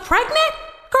yourself pregnant?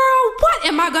 Girl, what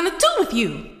am I gonna do with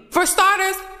you? For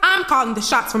starters, I'm calling the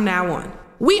shots from now on.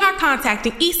 We are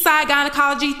contacting Eastside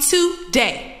Gynecology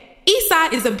today.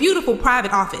 Eastside is a beautiful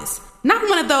private office, not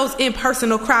one of those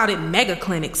impersonal crowded mega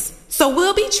clinics. So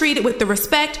we'll be treated with the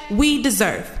respect we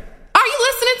deserve. Are you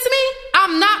listening to me?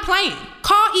 I'm not playing.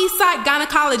 Call Eastside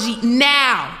Gynecology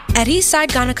now. At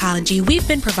Eastside Gynecology, we've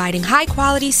been providing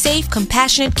high-quality, safe,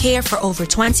 compassionate care for over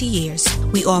 20 years.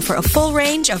 We offer a full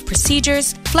range of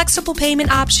procedures, flexible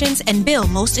payment options, and bill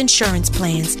most insurance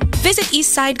plans. Visit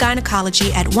Eastside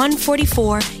Gynecology at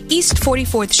 144 East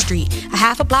 44th Street, a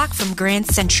half a block from Grand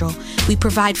Central. We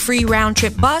provide free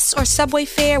round-trip bus or subway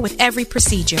fare with every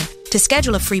procedure. To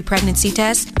schedule a free pregnancy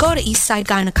test, go to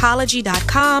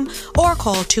eastsidegynecology.com or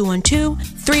call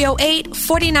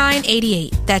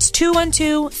 212-308-4988. That's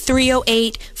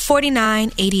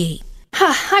 212-308-4988.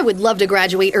 I would love to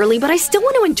graduate early, but I still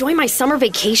want to enjoy my summer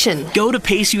vacation. Go to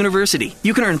Pace University.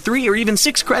 You can earn 3 or even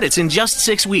 6 credits in just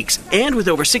 6 weeks. And with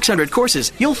over 600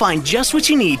 courses, you'll find just what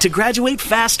you need to graduate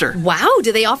faster. Wow,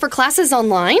 do they offer classes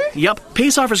online? Yup,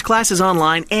 Pace offers classes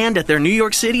online and at their New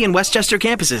York City and Westchester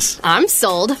campuses. I'm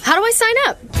sold. How do I sign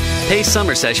up? Pace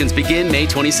summer sessions begin May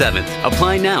 27th.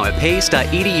 Apply now at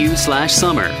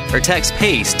pace.edu/summer or text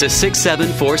PACE to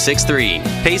 67463.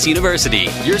 Pace University.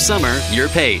 Your summer, your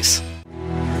pace.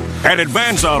 At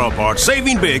Advance Auto Parts,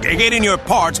 saving big and getting your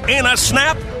parts in a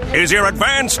snap is your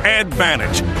Advance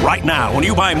Advantage. Right now, when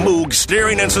you buy Moog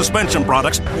steering and suspension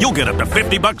products, you'll get up to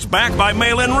 $50 back by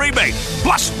mail-in rebate.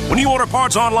 Plus, when you order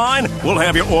parts online, we'll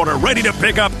have your order ready to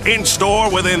pick up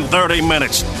in-store within 30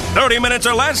 minutes. 30 minutes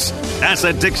or less? That's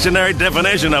a dictionary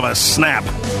definition of a snap.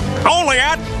 Only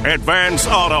at Advance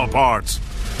Auto Parts.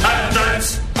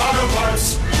 Advance Auto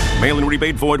Parts. Mail-in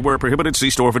rebate void where prohibited.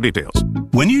 See store for details.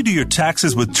 When you do your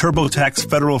taxes with TurboTax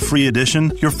Federal Free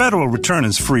Edition, your federal return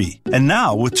is free. And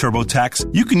now, with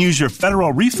TurboTax, you can use your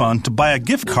federal refund to buy a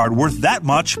gift card worth that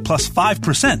much plus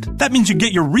 5%. That means you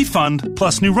get your refund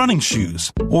plus new running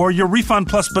shoes, or your refund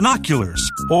plus binoculars,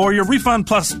 or your refund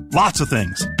plus lots of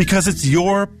things. Because it's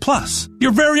your plus,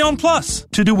 your very own plus,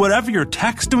 to do whatever your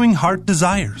tax-doing heart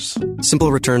desires.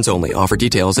 Simple returns only. Offer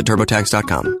details at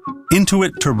TurboTax.com.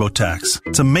 Intuit TurboTax.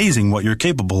 It's amazing what you're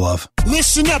capable of.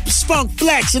 Listen up, Spunk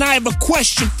Flex, and I have a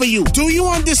question for you. Do you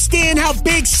understand how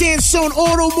big Sansone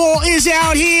Auto Mall is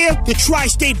out here? The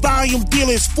Tri-State Volume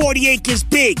Dealer is 40 acres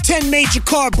big, 10 major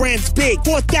car brands big,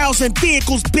 4,000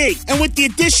 vehicles big, and with the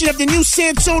addition of the new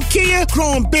Sansone Kia,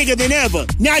 growing bigger than ever.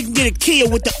 Now you can get a Kia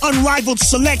with the unrivaled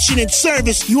selection and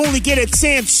service you only get at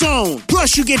Sansone.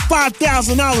 Plus, you get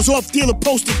 $5,000 off dealer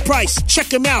posted price. Check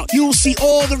them out. You will see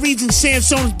all the reasons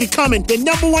Sansone is becoming the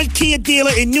 #1 Kia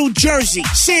dealer in New Jersey.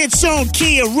 Sansone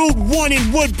Kia, Route 1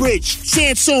 in Woodbridge.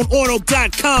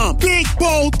 SansoneAuto.com. Big,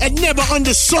 bold, and never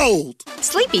undersold.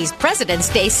 Sleepy's President's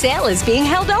Day sale is being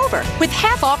held over with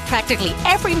half off practically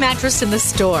every mattress in the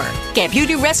store. Get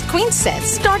Beauty Rest Queen sets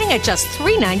starting at just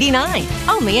 $3.99.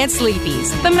 Only at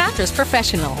Sleepy's, the mattress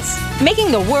professionals.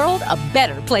 Making the world a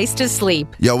better place to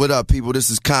sleep. Yo, what up, people? This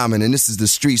is Common, and this is the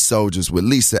Street Soldiers with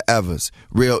Lisa Evers.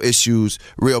 Real issues,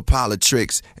 real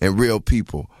politics, and real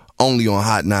people. Only on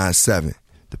Hot 97.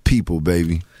 The people,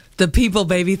 baby. The people,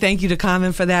 baby. Thank you to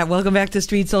Common for that. Welcome back to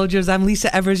Street Soldiers. I'm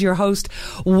Lisa Evers, your host.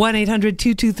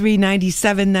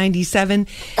 1-800-223-9797.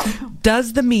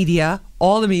 Does the media,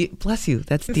 all the media, bless you,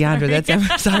 that's Deandra, that's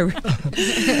Evers, sorry.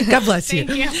 God bless you.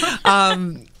 Thank you.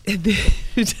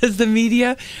 Does the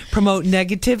media promote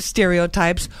negative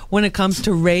stereotypes when it comes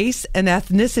to race and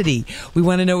ethnicity? We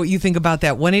want to know what you think about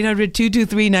that.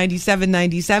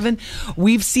 1-800-223-9797.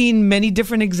 We've seen many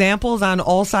different examples on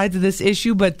all sides of this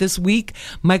issue, but this week,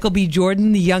 Michael B.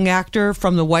 Jordan, the young actor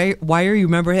from The Wire, you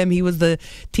remember him? He was the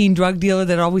teen drug dealer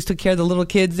that always took care of the little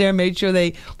kids there, made sure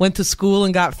they went to school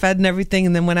and got fed and everything,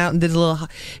 and then went out and did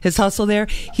his hustle there.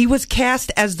 He was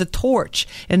cast as the Torch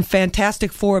in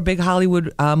Fantastic Four, a big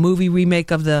Hollywood movie remake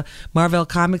remake of the Marvel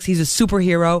comics. He's a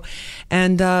superhero,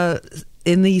 and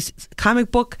in the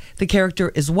comic book, the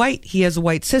character is white. He has a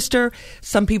white sister.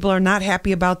 Some people are not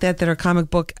happy about that are comic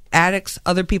book addicts.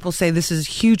 Other people say this is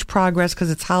huge progress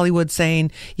because it's Hollywood saying,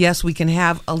 yes, we can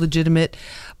have a legitimate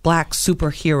black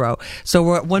superhero. So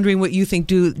we're wondering what you think.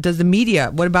 Does the media,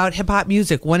 what about hip-hop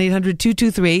music?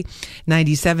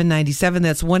 1-800-223-9797.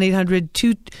 That's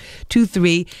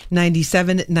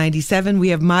 1-800-223-9797. We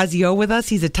have Mazio with us.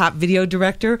 He's a top video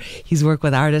director. He's worked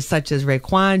with artists such as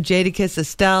Raekwon, Jadakiss,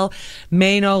 Estelle,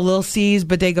 Mano, Lil C's,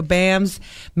 Bodega Bams,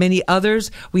 many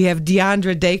others. We have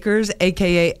Deandra Dakers,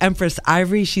 a.k.a. Empress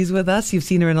Ivory. She's with us. You've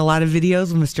seen her in a lot of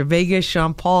videos with Mr. Vegas,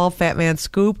 Sean Paul, Fat Man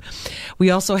Scoop.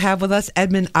 We also have with us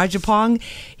Edmund Ajapong.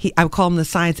 I call him the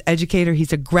science educator.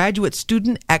 He's a graduate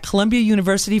student at Columbia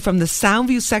University from the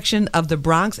Soundview section of the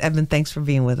Bronx. Edmund, thanks for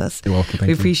being with us. You're welcome.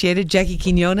 We appreciate it. Jackie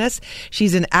Quinones.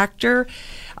 She's an actor,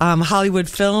 Hollywood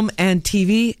film and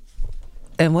TV,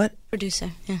 and what?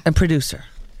 Producer. Yeah. A producer.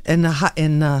 In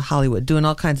Hollywood, doing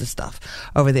all kinds of stuff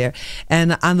over there.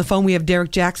 And on the phone, we have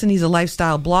Derek Jackson. He's a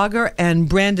lifestyle blogger. And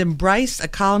Brandon Bryce, a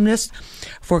columnist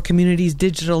for Communities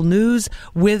Digital News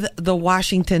with the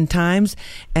Washington Times.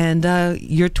 And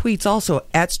your tweets also,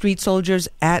 at Street Soldiers,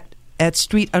 at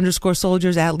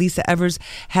Street_Soldiers, at Lisa Evers,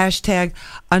 hashtag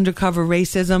Undercover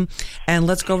Racism. And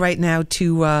let's go right now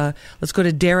to, let's go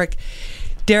to Derek.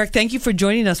 Derek, thank you for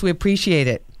joining us. We appreciate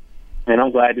it. And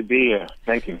I'm glad to be here.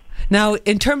 Thank you. Now,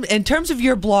 in terms of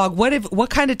your blog,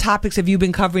 what kind of topics have you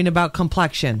been covering about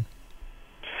complexion?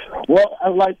 Well, I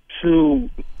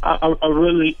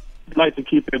really like to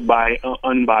keep it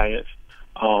unbiased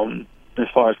as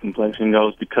far as complexion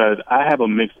goes, because I have a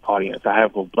mixed audience. I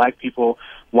have black people,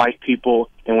 white people,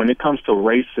 and when it comes to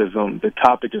racism, the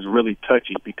topic is really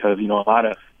touchy because, a lot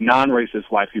of non-racist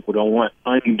white people don't want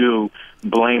undue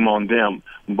blame on them,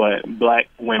 but black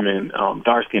women,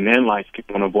 dark-skinned and light-skinned,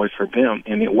 want a voice for them,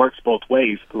 and it works both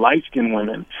ways. Light-skinned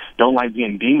women don't like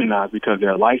being demonized because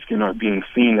they're light-skinned or being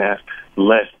seen as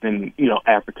less than,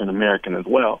 African-American as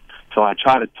well. So I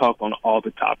try to talk on all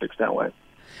the topics that way.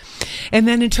 And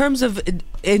then in terms of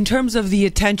the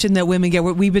attention that women get,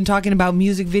 we've been talking about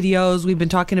music videos, we've been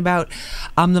talking about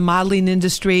the modeling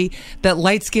industry, that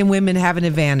light-skinned women have an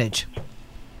advantage.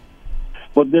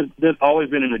 Well, there's always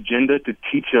been an agenda to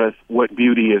teach us what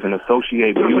beauty is and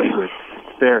associate beauty with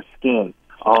fair skin.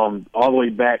 All the way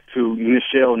back to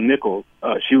Nichelle Nichols.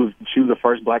 She was the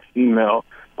first black female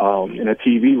in a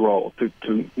TV role to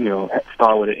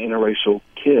star with an interracial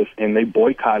kiss, and they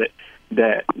boycotted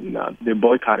that. They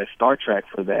boycotted Star Trek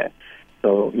for that.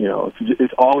 So,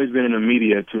 it's always been in the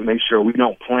media to make sure we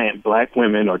don't plant black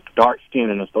women or dark skin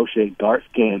and associate dark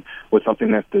skin with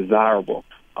something that's desirable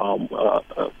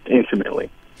intimately.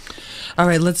 All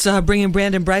right, let's bring in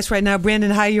Brandon Bryce right now.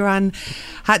 Brandon, hi, you're on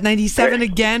Hot 97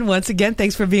 again. Once again,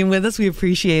 thanks for being with us. We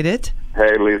appreciate it.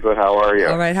 Hey, Lisa, how are you?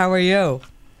 All right, how are you?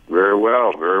 Very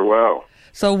well, very well.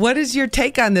 So what is your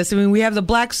take on this? I mean, we have the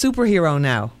black superhero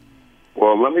now.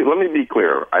 Well, let me be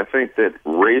clear. I think that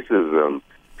racism,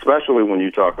 especially when you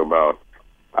talk about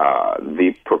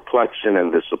the perplexion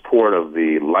and the support of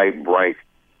the light, bright,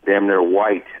 damn near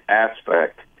white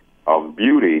aspect of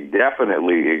beauty,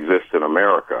 definitely exists in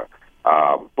America.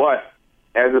 But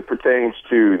as it pertains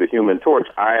to the Human Torch,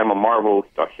 I am a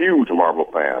huge Marvel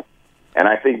fan. And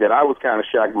I think that I was kind of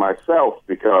shocked myself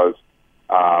because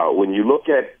when you look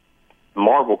at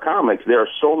Marvel Comics, there are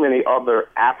so many other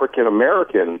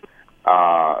African-American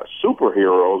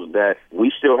superheroes that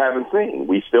we still haven't seen.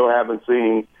 We still haven't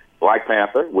seen Black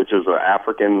Panther, which is an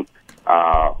African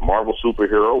Marvel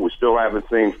superhero. We still haven't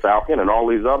seen Falcon and all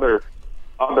these other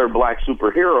black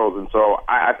superheroes. And so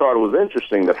I thought it was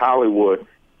interesting that Hollywood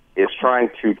is trying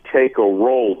to take a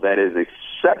role that is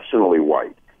exceptionally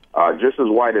white, just as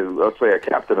white as, let's say, a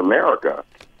Captain America,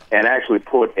 and actually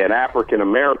put an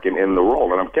African-American in the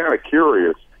role. And I'm kind of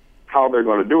curious how they're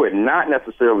going to do it, not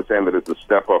necessarily saying that it's a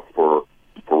step up for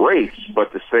race,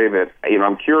 but to say that,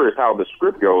 I'm curious how the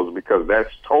script goes, because that's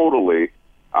totally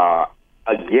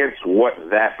against what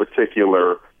that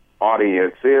particular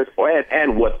audience is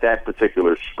and what that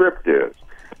particular script is.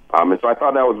 And so I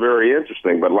thought that was very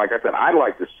interesting. But like I said, I'd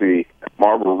like to see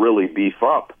Marvel really beef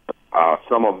up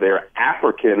some of their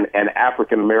African and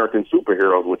African-American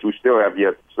superheroes, which we still have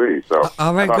yet to see. So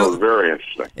all right, I thought it was very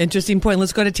interesting. Interesting point.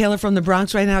 Let's go to Taylor from the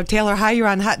Bronx right now. Taylor, hi, you're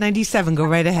on Hot 97. Go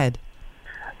right ahead.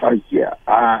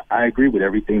 I agree with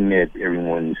everything that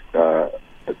everyone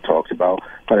talks about,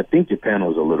 but I think your panel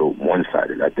is a little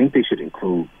one-sided. I think they should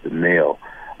include the male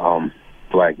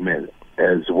black men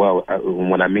as well.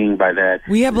 What I mean by that,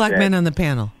 we have black men on the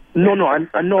panel. No,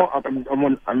 I know.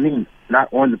 I mean,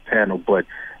 not on the panel, but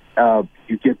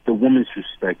you get the woman's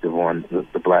perspective on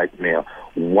the black male.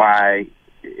 Why,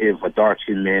 if a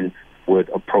dark-skinned man would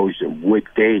approach them, would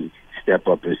they step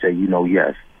up and say,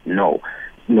 yes, no?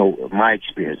 My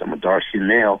experience, I'm a dark-skinned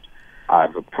male.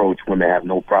 I've approached women. I have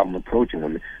no problem approaching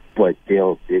women. But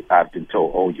I've been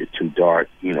told, oh, you're too dark,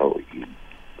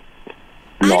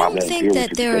 I don't think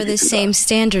that there are the same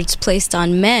standards placed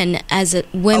on men as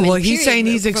women. Well, he's saying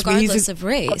regardless of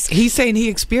race. He's saying he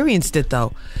experienced it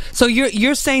though. So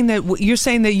you're saying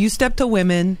that you step to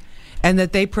women, and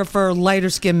that they prefer lighter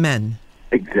skinned men.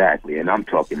 Exactly, and I'm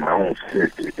talking my own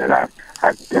sisters that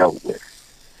I've dealt with.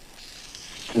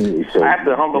 So, I have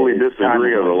to humbly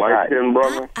disagree as a light-skinned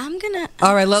brother. I'm gonna.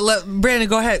 All right, let Brandon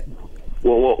go ahead.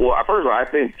 Well, first of all, I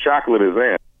think chocolate is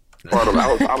in.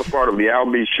 I was part of the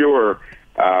Al B. Sure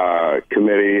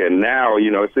committee, and now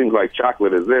it seems like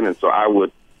chocolate is in, and so I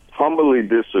would humbly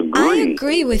disagree. I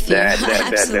agree with you.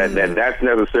 That's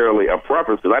necessarily a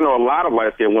preference, because I know a lot of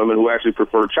light-skinned women who actually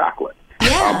prefer chocolate.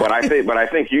 Yeah. But I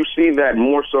think you see that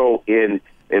more so in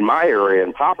my area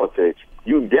in politics.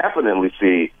 You definitely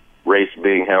see race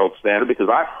being held standard, because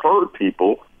I've heard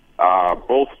people,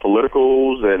 both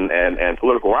politicals and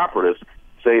political operatives,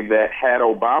 say that had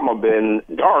Obama been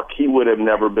dark, he would have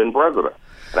never been president.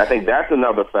 And I think that's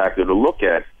another factor to look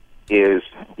at is,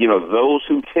 those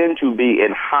who tend to be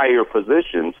in higher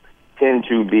positions tend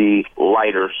to be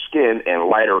lighter skinned and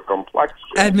lighter complexion.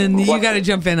 Edmund, you got to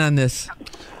jump in on this.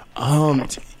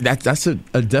 That's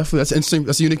interesting.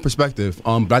 That's a unique perspective.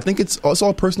 But I think it's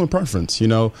all personal preference,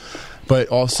 But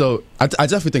also, I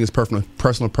definitely think it's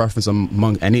personal preference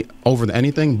over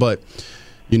anything. But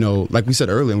like we said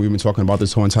earlier, and we've been talking about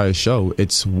this whole entire show,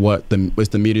 it's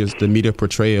the media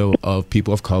portrayal of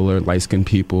people of color, light skinned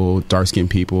people, dark skinned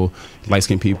people. Light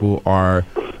skinned people are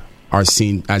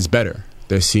seen as better.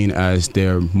 They're seen as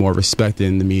they're more respected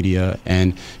in the media,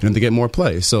 and they get more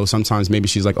play. So sometimes maybe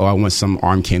she's like, oh, I want some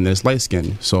arm cane that's light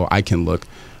skinned, so I can look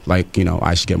like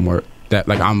I should get more. That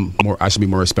I should be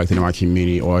more respected in my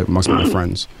community or amongst my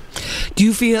friends. Do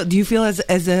you feel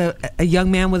as a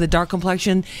young man with a dark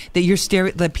complexion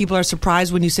that that people are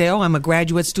surprised when you say, "Oh, I'm a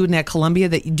graduate student at Columbia"?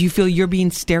 Do you feel you're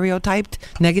being stereotyped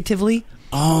negatively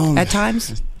at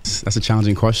times? That's a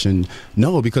challenging question.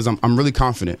 No, because I'm really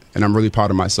confident and I'm really proud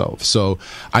of myself. So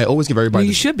I always give everybody. Well,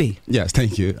 you should be. Yes,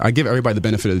 thank you. I give everybody the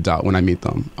benefit of the doubt when I meet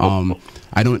them.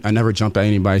 I never jump at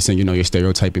anybody saying, you're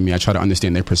stereotyping me. I try to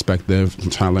understand their perspective. I'm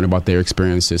trying to learn about their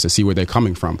experiences to see where they're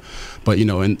coming from. But in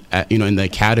the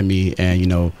academy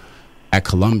and at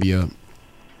Columbia,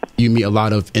 you meet a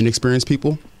lot of inexperienced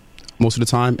people most of the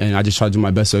time, and I just try to do my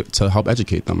best to help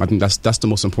educate them. I think that's the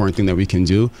most important thing that we can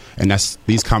do, and that's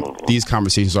these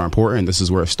conversations are important, and this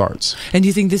is where it starts. And do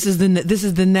you think this is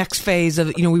the next phase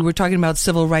of, we were talking about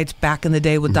civil rights back in the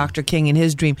day with Dr. King and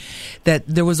his dream, that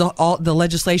there was all the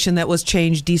legislation that was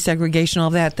changed, desegregation, all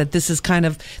that this is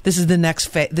the next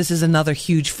phase. This is another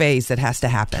huge phase that has to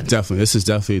happen. Definitely, this is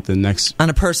definitely the next, on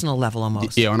a personal level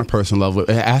almost. Yeah, on a personal level,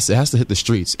 it has to hit the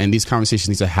streets, and these conversations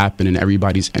need to happen in every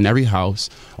house,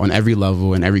 on every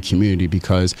level, in every community,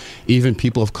 because even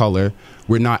people of color,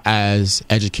 we're not as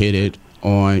educated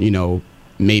on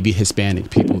maybe Hispanic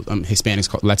people,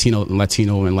 Hispanics,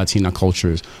 Latino and Latina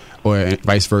cultures, or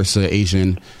vice versa,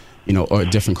 Asian, or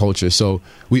different cultures. So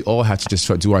we all have to just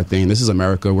do our thing. This is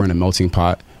America. We're in a melting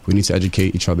pot. We need to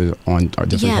educate each other on our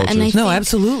different cultures. No,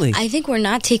 absolutely. I think we're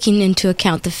not taking into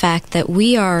account the fact that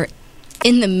we are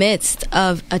in the midst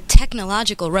of a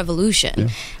technological revolution. Yeah.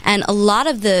 And a lot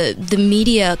of the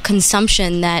media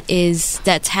consumption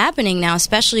that's happening now,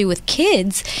 especially with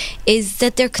kids, is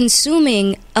that they're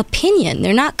consuming opinion.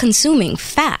 They're not consuming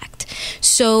fact.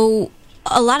 So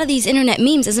a lot of these internet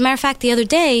memes, as a matter of fact, the other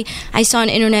day I saw an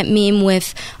internet meme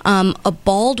with a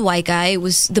bald white guy. It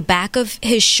was the back of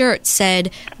his shirt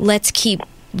said, "Let's keep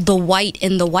the white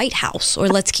in the White House," or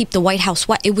 "Let's keep the White House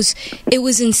white." It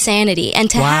was insanity. And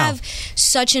to have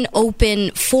such an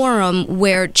open forum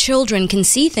where children can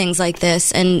see things like this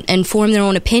and form their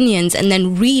own opinions and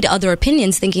then read other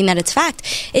opinions thinking that it's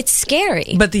fact, it's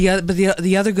scary. But the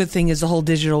other good thing is the whole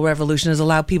digital revolution has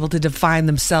allowed people to define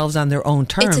themselves on their own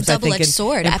terms. It's a double-edged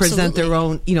sword, and absolutely. Present their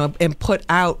own, and put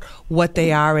out what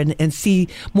they are and see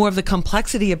more of the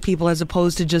complexity of people as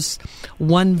opposed to just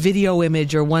one video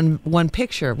image or one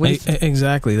picture.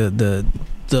 Exactly.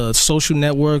 The social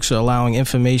networks are allowing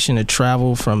information to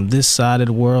travel from this side of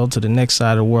the world to the next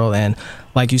side of the world, and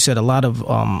like you said, a lot of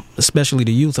especially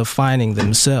the youth are finding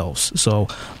themselves. So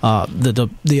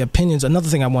the opinions. Another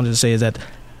thing I wanted to say is that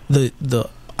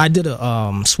I did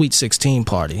a Sweet 16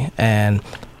 party, and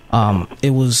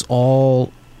it was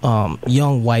all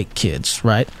young white kids,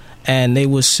 right? and they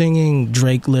were singing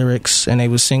Drake lyrics and they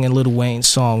were singing Lil Wayne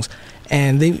songs,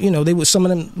 and some of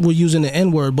them were using the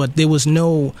N-word, but there was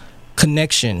no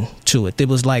connection to it. It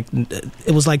was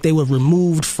like they were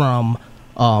removed from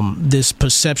this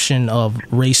perception of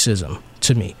racism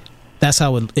to me. That's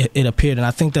how it appeared, and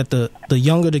I think that the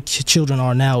younger the children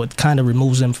are now, it kind of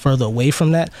removes them further away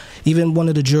from that. Even one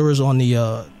of the jurors on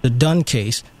the Dunn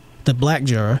case, the black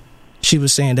juror, she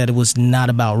was saying that it was not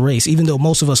about race, even though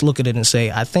most of us look at it and say,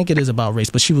 I think it is about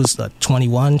race, but she was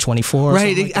 21, 24.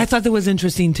 Right, like I thought that was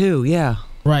interesting too, yeah.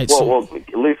 Right. Well,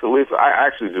 Lisa, I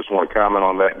actually just want to comment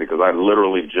on that because I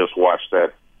literally just watched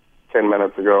that 10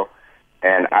 minutes ago,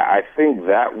 and I think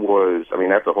that was,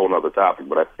 that's a whole other topic,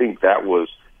 but I think that was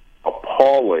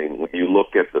appalling when you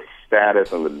look at the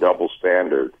status and the double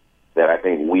standard that I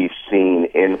think we've seen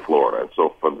in Florida.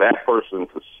 So for that person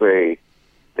to say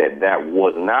that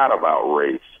was not about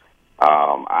race,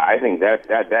 I think that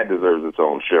deserves its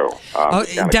own show.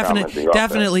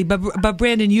 Definitely. But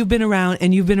Brandon, you've been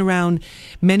around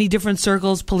many different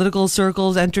circles, political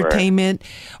circles, entertainment,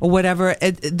 or whatever.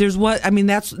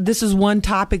 This is one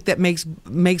topic that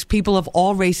makes people of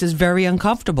all races very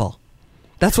uncomfortable.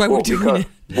 That's why we're doing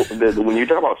it. When you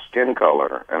talk about skin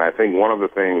color, and I think one of the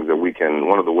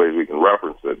ways we can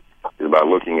reference it is by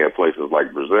looking at places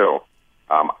like Brazil.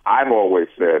 I've always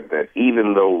said that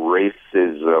even though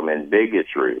racism and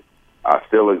bigotry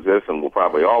still exists and will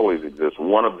probably always exist,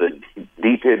 one of the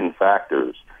deep hidden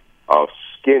factors of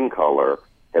skin color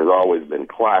has always been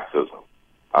classism.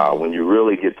 When you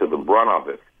really get to the brunt of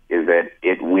it, is that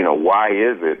why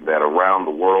is it that around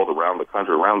the world, around the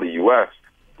country, around the U.S.,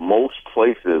 most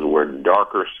places where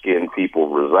darker-skinned people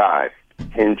reside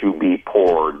tend to be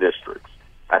poorer districts?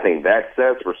 I think that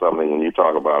says for something when you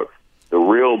talk about the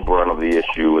real brunt of the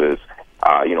issue is,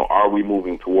 are we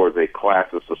moving towards a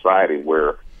classist society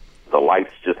where the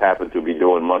lights just happen to be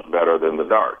doing much better than the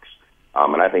darks?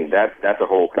 And I think that's a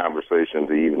whole conversation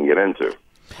to even get into.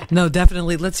 No,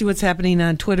 definitely. Let's see what's happening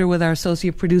on Twitter with our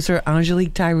associate producer,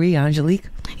 Angelique Tyree. Angelique?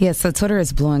 Yes, so Twitter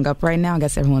is blowing up right now. I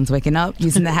guess everyone's waking up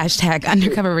using the hashtag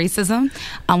undercover racism.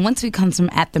 One tweet comes from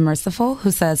 @TheMerciful,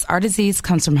 who says, our disease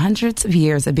comes from hundreds of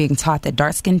years of being taught that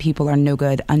dark-skinned people are no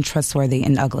good, untrustworthy,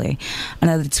 and ugly.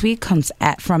 Another tweet comes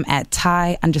from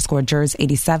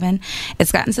 @Ty_Jers87.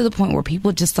 It's gotten to the point where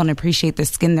people just don't appreciate the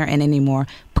skin they're in anymore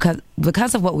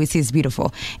because of what we see is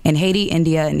beautiful. In Haiti,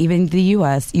 India, and even the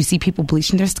U.S., you see people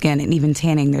bleaching their skin and even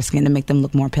tanning their skin to make them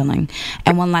look more appealing.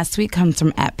 And one last tweet comes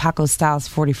from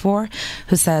 @PacoStyles44,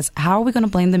 who says, how are we going to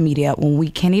blame the media when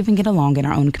we can't even get along in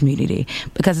our own community?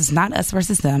 Because it's not us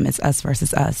versus them, it's us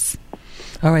versus us.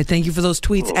 All right, thank you for those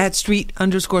tweets.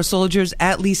 @Street_Soldiers,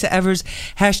 @Lisa Evers,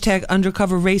 hashtag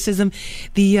undercover racism.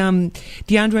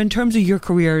 Deandra, in terms of your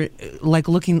career, like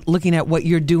looking at what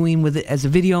you're doing with it as a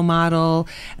video model,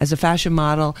 as a fashion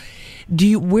model,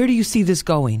 where do you see this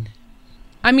going?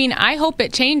 I hope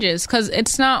it changes, because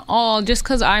it's not all just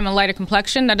because I'm a lighter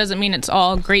complexion. That doesn't mean it's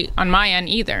all great on my end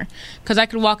either. Because I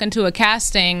could walk into a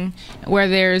casting where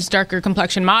there's darker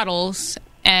complexion models,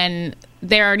 and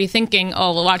they're already thinking,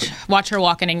 oh, well, watch her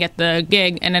walk in and get the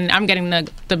gig, and then I'm getting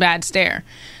the bad stare.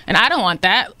 And I don't want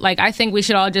that. I think we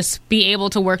should all just be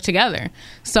able to work together.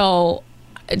 So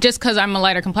just because I'm a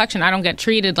lighter complexion, I don't get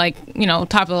treated like,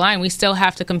 top of the line. We still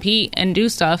have to compete and do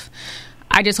stuff.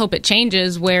 I just hope it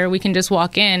changes where we can just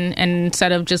walk in and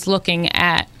instead of just looking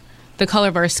at the color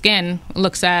of our skin,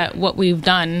 looks at what we've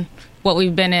done, what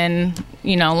we've been in,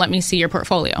 let me see your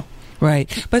portfolio. Right.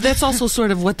 But that's also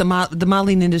sort of what the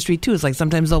modeling industry, too, is like.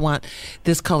 Sometimes they'll want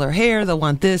this color hair, they'll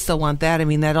want this, they'll want that.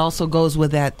 That also goes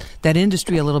with that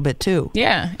industry a little bit, too.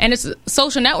 Yeah. And it's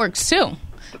social networks, too.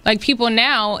 People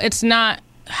now, it's not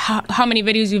how many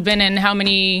videos you've been in, how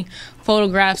many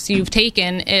photographs you've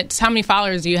taken, it's how many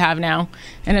followers do you have now.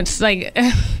 And it's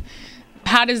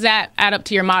how does that add up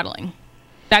to your modeling?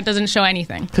 That doesn't show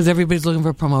anything. Because everybody's looking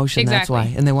for promotion. Exactly. That's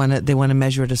why, and they want to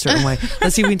measure it a certain way.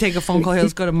 Let's see if we can take a phone call here.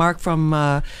 Let's go to Mark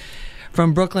from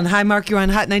Brooklyn. Hi, Mark. You're on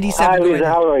Hot 97. Hi, Lisa.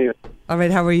 How are you? All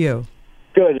right. How are you?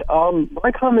 Good.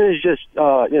 My comment is just,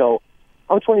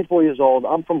 I'm 24 years old.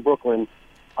 I'm from Brooklyn,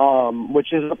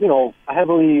 which is, a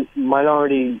heavily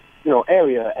minority,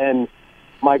 area, and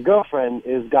my girlfriend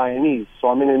is Guyanese, so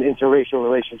I'm in an interracial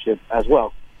relationship as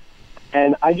well.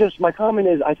 And my comment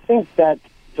is, I think that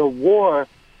the war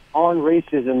on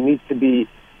racism needs to be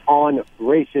on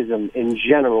racism in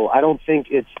general. I don't think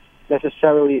it's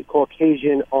necessarily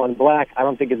Caucasian on black. I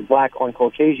don't think it's black on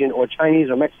Caucasian or Chinese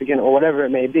or Mexican or whatever it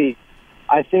may be.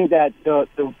 I think that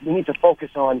we need to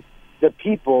focus on the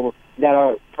people that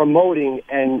are promoting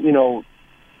and,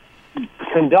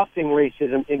 conducting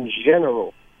racism in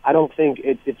general. I don't think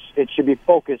it should be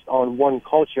focused on one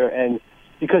culture. And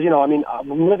because,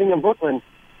 I'm living in Brooklyn,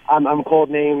 I'm called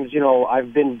names,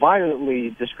 I've been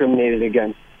violently discriminated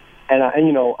against. And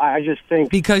I just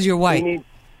think... Because you're white.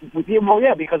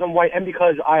 Because I'm white and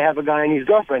because I have a Guyanese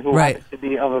girlfriend who happens to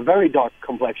be of a very dark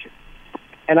complexion.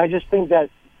 And I just think that,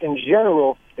 in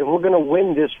general, if we're going to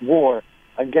win this war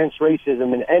against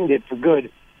racism and end it for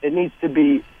good, it needs to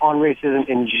be on racism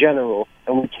in general,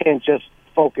 and we can't just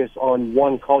focus on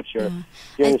one culture.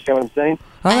 You understand what I'm saying?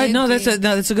 All right,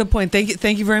 that's a good point.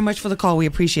 Thank you very much for the call. We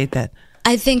appreciate that.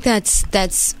 I think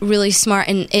that's really smart,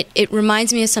 and it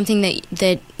reminds me of something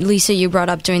that Lisa, you brought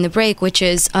up during the break, which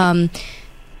is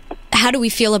how do we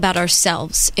feel about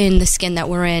ourselves in the skin that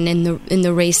we're in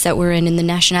the race that we're in the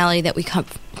nationality that we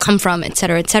come from, et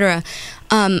cetera, et cetera.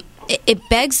 It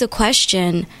begs the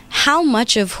question, how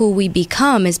much of who we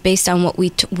become is based on what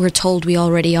we're told we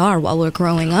already are while we're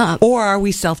growing up? Or are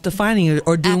we self-defining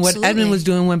or doing what Edmund was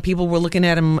doing when people were looking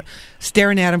at him,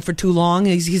 staring at him for too long?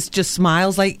 He's just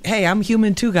smiles like, hey, I'm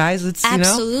human too, guys. It's,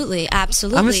 absolutely.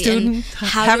 I'm a student.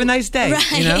 Have a nice day.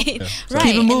 Right, Keep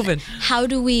it moving. And how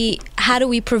do we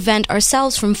prevent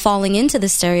ourselves from falling into the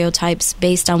stereotypes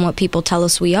based on what people tell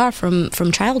us we are from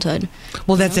childhood?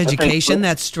 Well, that's education,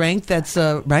 that's strength, that's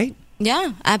right?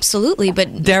 Yeah, absolutely.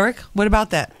 But Derek, what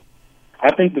about that?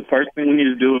 I think the first thing we need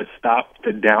to do is stop the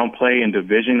downplay and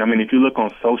division. I mean, if you look on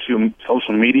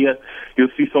social media, you'll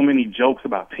see so many jokes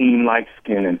about team light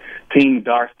skin and team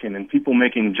dark skin, and people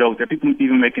making jokes. There are people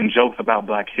even making jokes about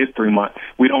Black History Month.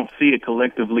 We don't see it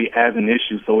collectively as an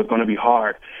issue, so it's going to be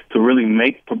hard to really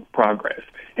make progress.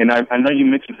 And I know you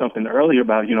mentioned something earlier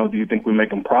about, do you think we're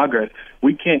making progress?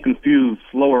 We can't confuse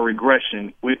slower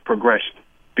regression with progression,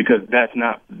 because that's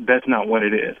not what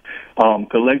it is.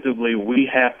 Collectively, we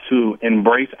have to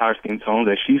embrace our skin tones,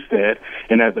 as she said,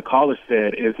 and as the caller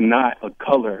said, it's not a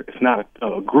color, it's not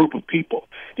a group of people.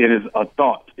 It is a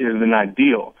thought, it is an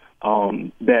ideal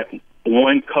that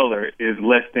one color is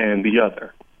less than the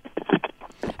other.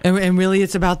 And really,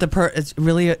 it's about it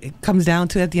comes down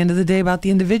to, at the end of the day, about the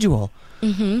individual.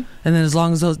 Mm-hmm. And then as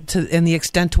long as and the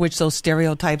extent to which those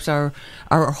stereotypes are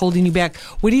holding you back,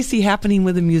 what do you see happening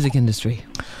with the music industry?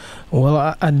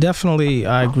 Well, I definitely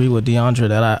agree with DeAndre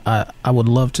that I would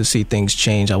love to see things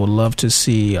change. I would love to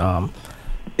see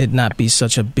it not be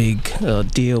such a big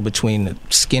deal between the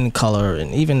skin color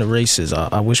and even the races.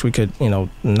 I wish we could,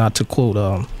 not to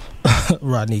quote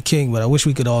Rodney King, but I wish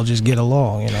we could all just get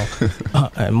along,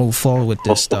 and move forward with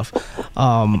this stuff.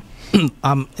 A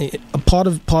part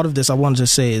of this I wanted to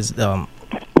say is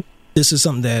this is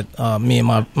something that me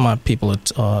and my people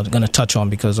are going to touch on,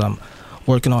 because I'm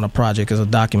working on a project as a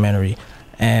documentary,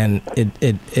 and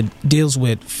it deals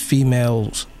with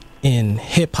females in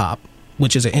hip hop,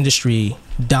 which is an industry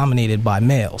dominated by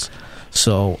males.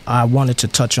 So I wanted to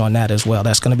touch on that as well.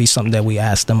 That's going to be something that we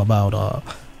asked them about,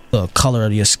 the color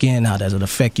of your skin, how does it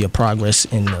affect your progress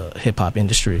in the hip hop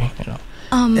industry?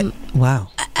 Wow.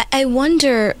 I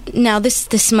wonder now.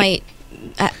 This might.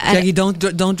 Jackie,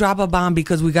 don't drop a bomb,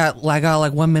 because we got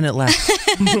like 1 minute left.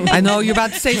 I know you're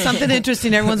about to say something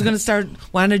interesting. Everyone's going to start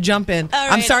wanting to jump in.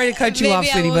 Right. I'm sorry to cut you off,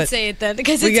 sweetie, but I won't say it then,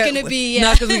 because it's going to be.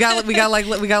 No, because we got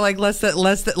like less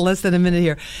than a minute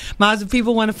here. Maz, if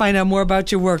people want to find out more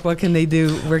about your work, what can they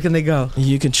do? Where can they go?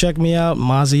 You can check me out,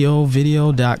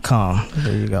 maziovideo.com.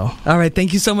 There you go. All right,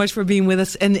 thank you so much for being with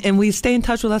us, and we stay in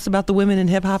touch with us about the women in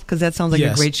hip hop, because that sounds like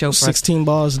a great show for 16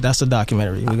 Bars. That's a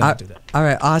documentary. We're gonna do that. All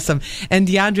right, awesome. And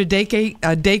DeAndre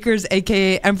Dakers,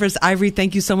 aka Empress Ivory,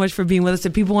 thank you so much for being with us.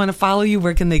 If people want to follow you,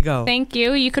 where can they go? Thank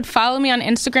you. You could follow me on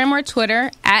Instagram or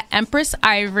Twitter at Empress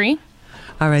Ivory.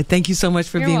 All right. Thank you so much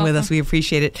for being with us. We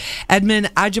appreciate it. Edmund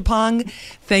Ajapong,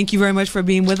 thank you very much for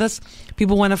being with us.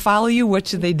 People want to follow you. What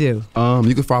should they do?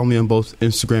 You can follow me on both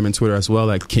Instagram and Twitter as well,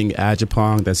 like King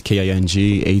Ajapong. That's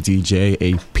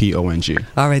KINGADJAPONG.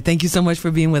 All right. Thank you so much for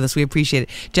being with us. We appreciate it.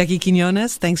 Jackie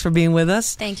Quinones, thanks for being with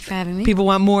us. Thank you for having me. People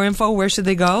want more info. Where should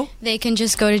they go? They can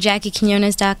just go to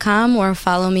JackieQuinones.com or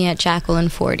follow me at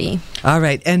Jacqueline40. All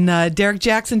right. And Derek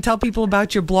Jackson, tell people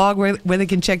about your blog, where they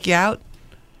can check you out.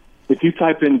 If you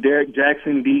type in Derek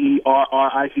Jackson,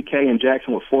 DERRICK, and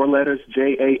Jackson with 4 letters,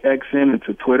 JAXN,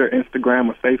 into Twitter, Instagram,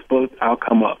 or Facebook, I'll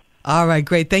come up. All right,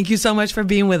 great. Thank you so much for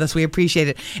being with us. We appreciate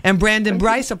it. And Brandon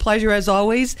Bryce, a pleasure as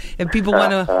always. If people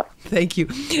want to, thank you.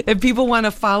 If people want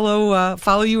to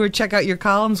follow you or check out your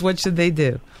columns, what should they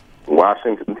do?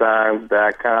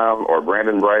 WashingtonTimes.com or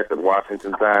Brandon Bryce at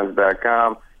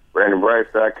WashingtonTimes.com,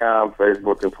 BrandonBryce.com,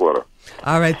 Facebook and Twitter.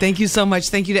 All right. Thank you so much.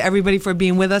 Thank you to everybody for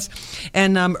being with us.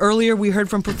 And earlier we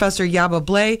heard from Professor Yaba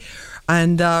Blay,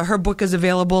 and her book is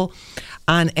available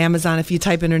on Amazon. If you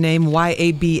type in her name,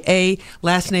 Y-A-B-A,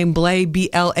 last name Blay,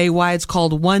 B-L-A-Y. It's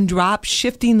called One Drop,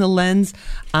 Shifting the Lens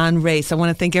on Race. I want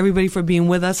to thank everybody for being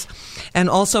with us. And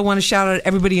also want to shout out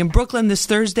everybody in Brooklyn this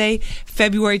Thursday,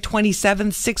 February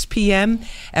 27th, 6 p.m.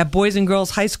 at Boys and Girls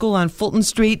High School on Fulton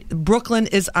Street. Brooklyn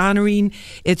is honoring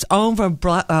its own for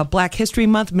Black History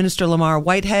Month, Minister Lamar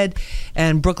Whitehead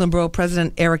and Brooklyn Borough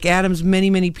President Eric Adams. Many,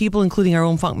 many people, including our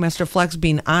own Funkmaster Flex,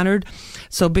 being honored.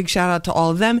 So big shout out to all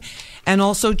of them. And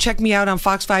also check me out on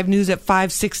Fox 5 News at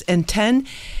 5, 6, and 10.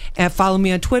 And follow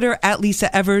me on Twitter at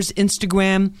Lisa Evers,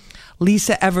 Instagram,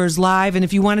 Lisa Evers Live. And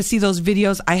if you want to see those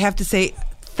videos, I have to say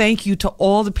thank you to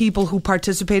all the people who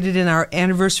participated in our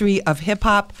anniversary of hip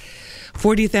hop,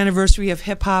 40th anniversary of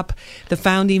hip hop, the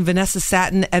founding Vanessa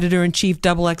Satin, editor-in-chief,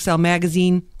 XXL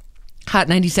Magazine, Hot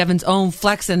 97's own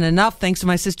Flex and Enough. Thanks to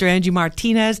my sister Angie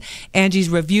Martinez,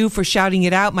 Angie's Review for shouting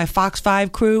it out. My Fox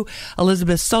 5 crew,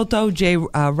 Elizabeth Soto, Jay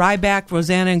Ryback,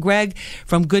 Rosanna and Greg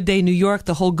from Good Day New York,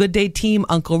 the whole Good Day team,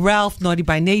 Uncle Ralph, Naughty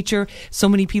by Nature. So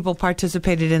many people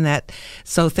participated in that.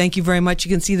 So thank you very much. You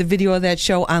can see the video of that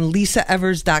show on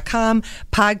lisaevers.com.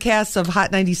 Podcasts of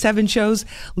Hot 97 shows,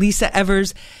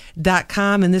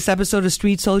 lisaevers.com. And this episode of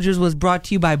Street Soldiers was brought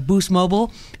to you by Boost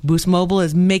Mobile. Boost Mobile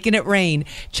is making it rain.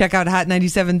 Check out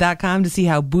hot97.com to see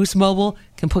how Boost Mobile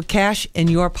can put cash in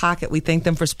your pocket. We thank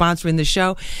them for sponsoring the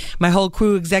show. My whole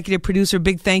crew, executive producer,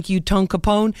 big thank you, Tone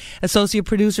Capone, associate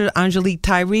producer, Angelique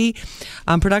Tyree,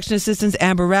 production assistants,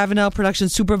 Amber Ravenel, production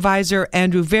supervisor,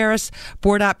 Andrew Veras,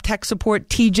 board op tech support,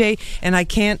 TJ, and I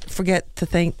can't forget to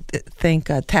thank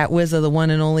Tat Wizza, the one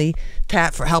and only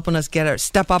Tat, for helping us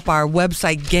step up our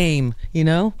website game,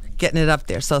 getting it up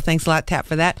there. So thanks a lot, Tat,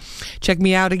 for that. Check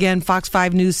me out again, Fox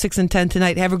 5 News, 6 and 10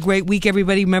 tonight. Have a great week,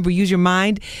 everybody. Remember, use your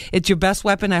mind. It's your best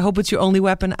weapon. I hope it's your only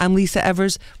weapon. I'm Lisa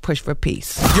Evers. Push for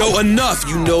peace. Yo, enough.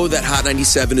 You know that Hot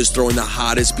 97 is throwing the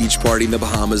hottest beach party in the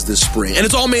Bahamas this spring. And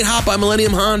it's all made hot by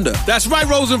Millennium Honda. That's right,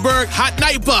 Rosenberg. Hot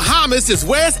Night Bahamas is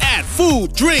where it's at.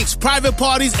 Food, drinks, private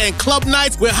parties, and club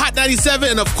nights with Hot 97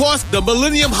 and, of course, the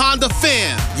Millennium Honda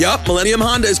fam. Yup, Millennium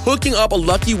Honda is hooking up a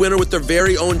lucky winner with their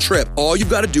very own trip. All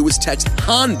you've got to do is text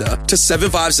Honda to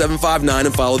 75759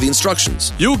 and follow the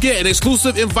instructions. You'll get an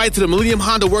exclusive invite to the Millennium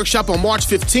Honda Workshop on March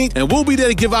 15th, and we'll be there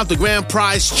to give out the grand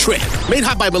prize trip. Made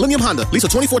hot by Millennium Honda. Lease a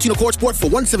 2014 Accord Sport for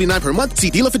 $179 per month. See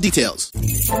dealer for details.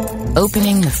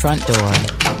 Opening the front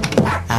door.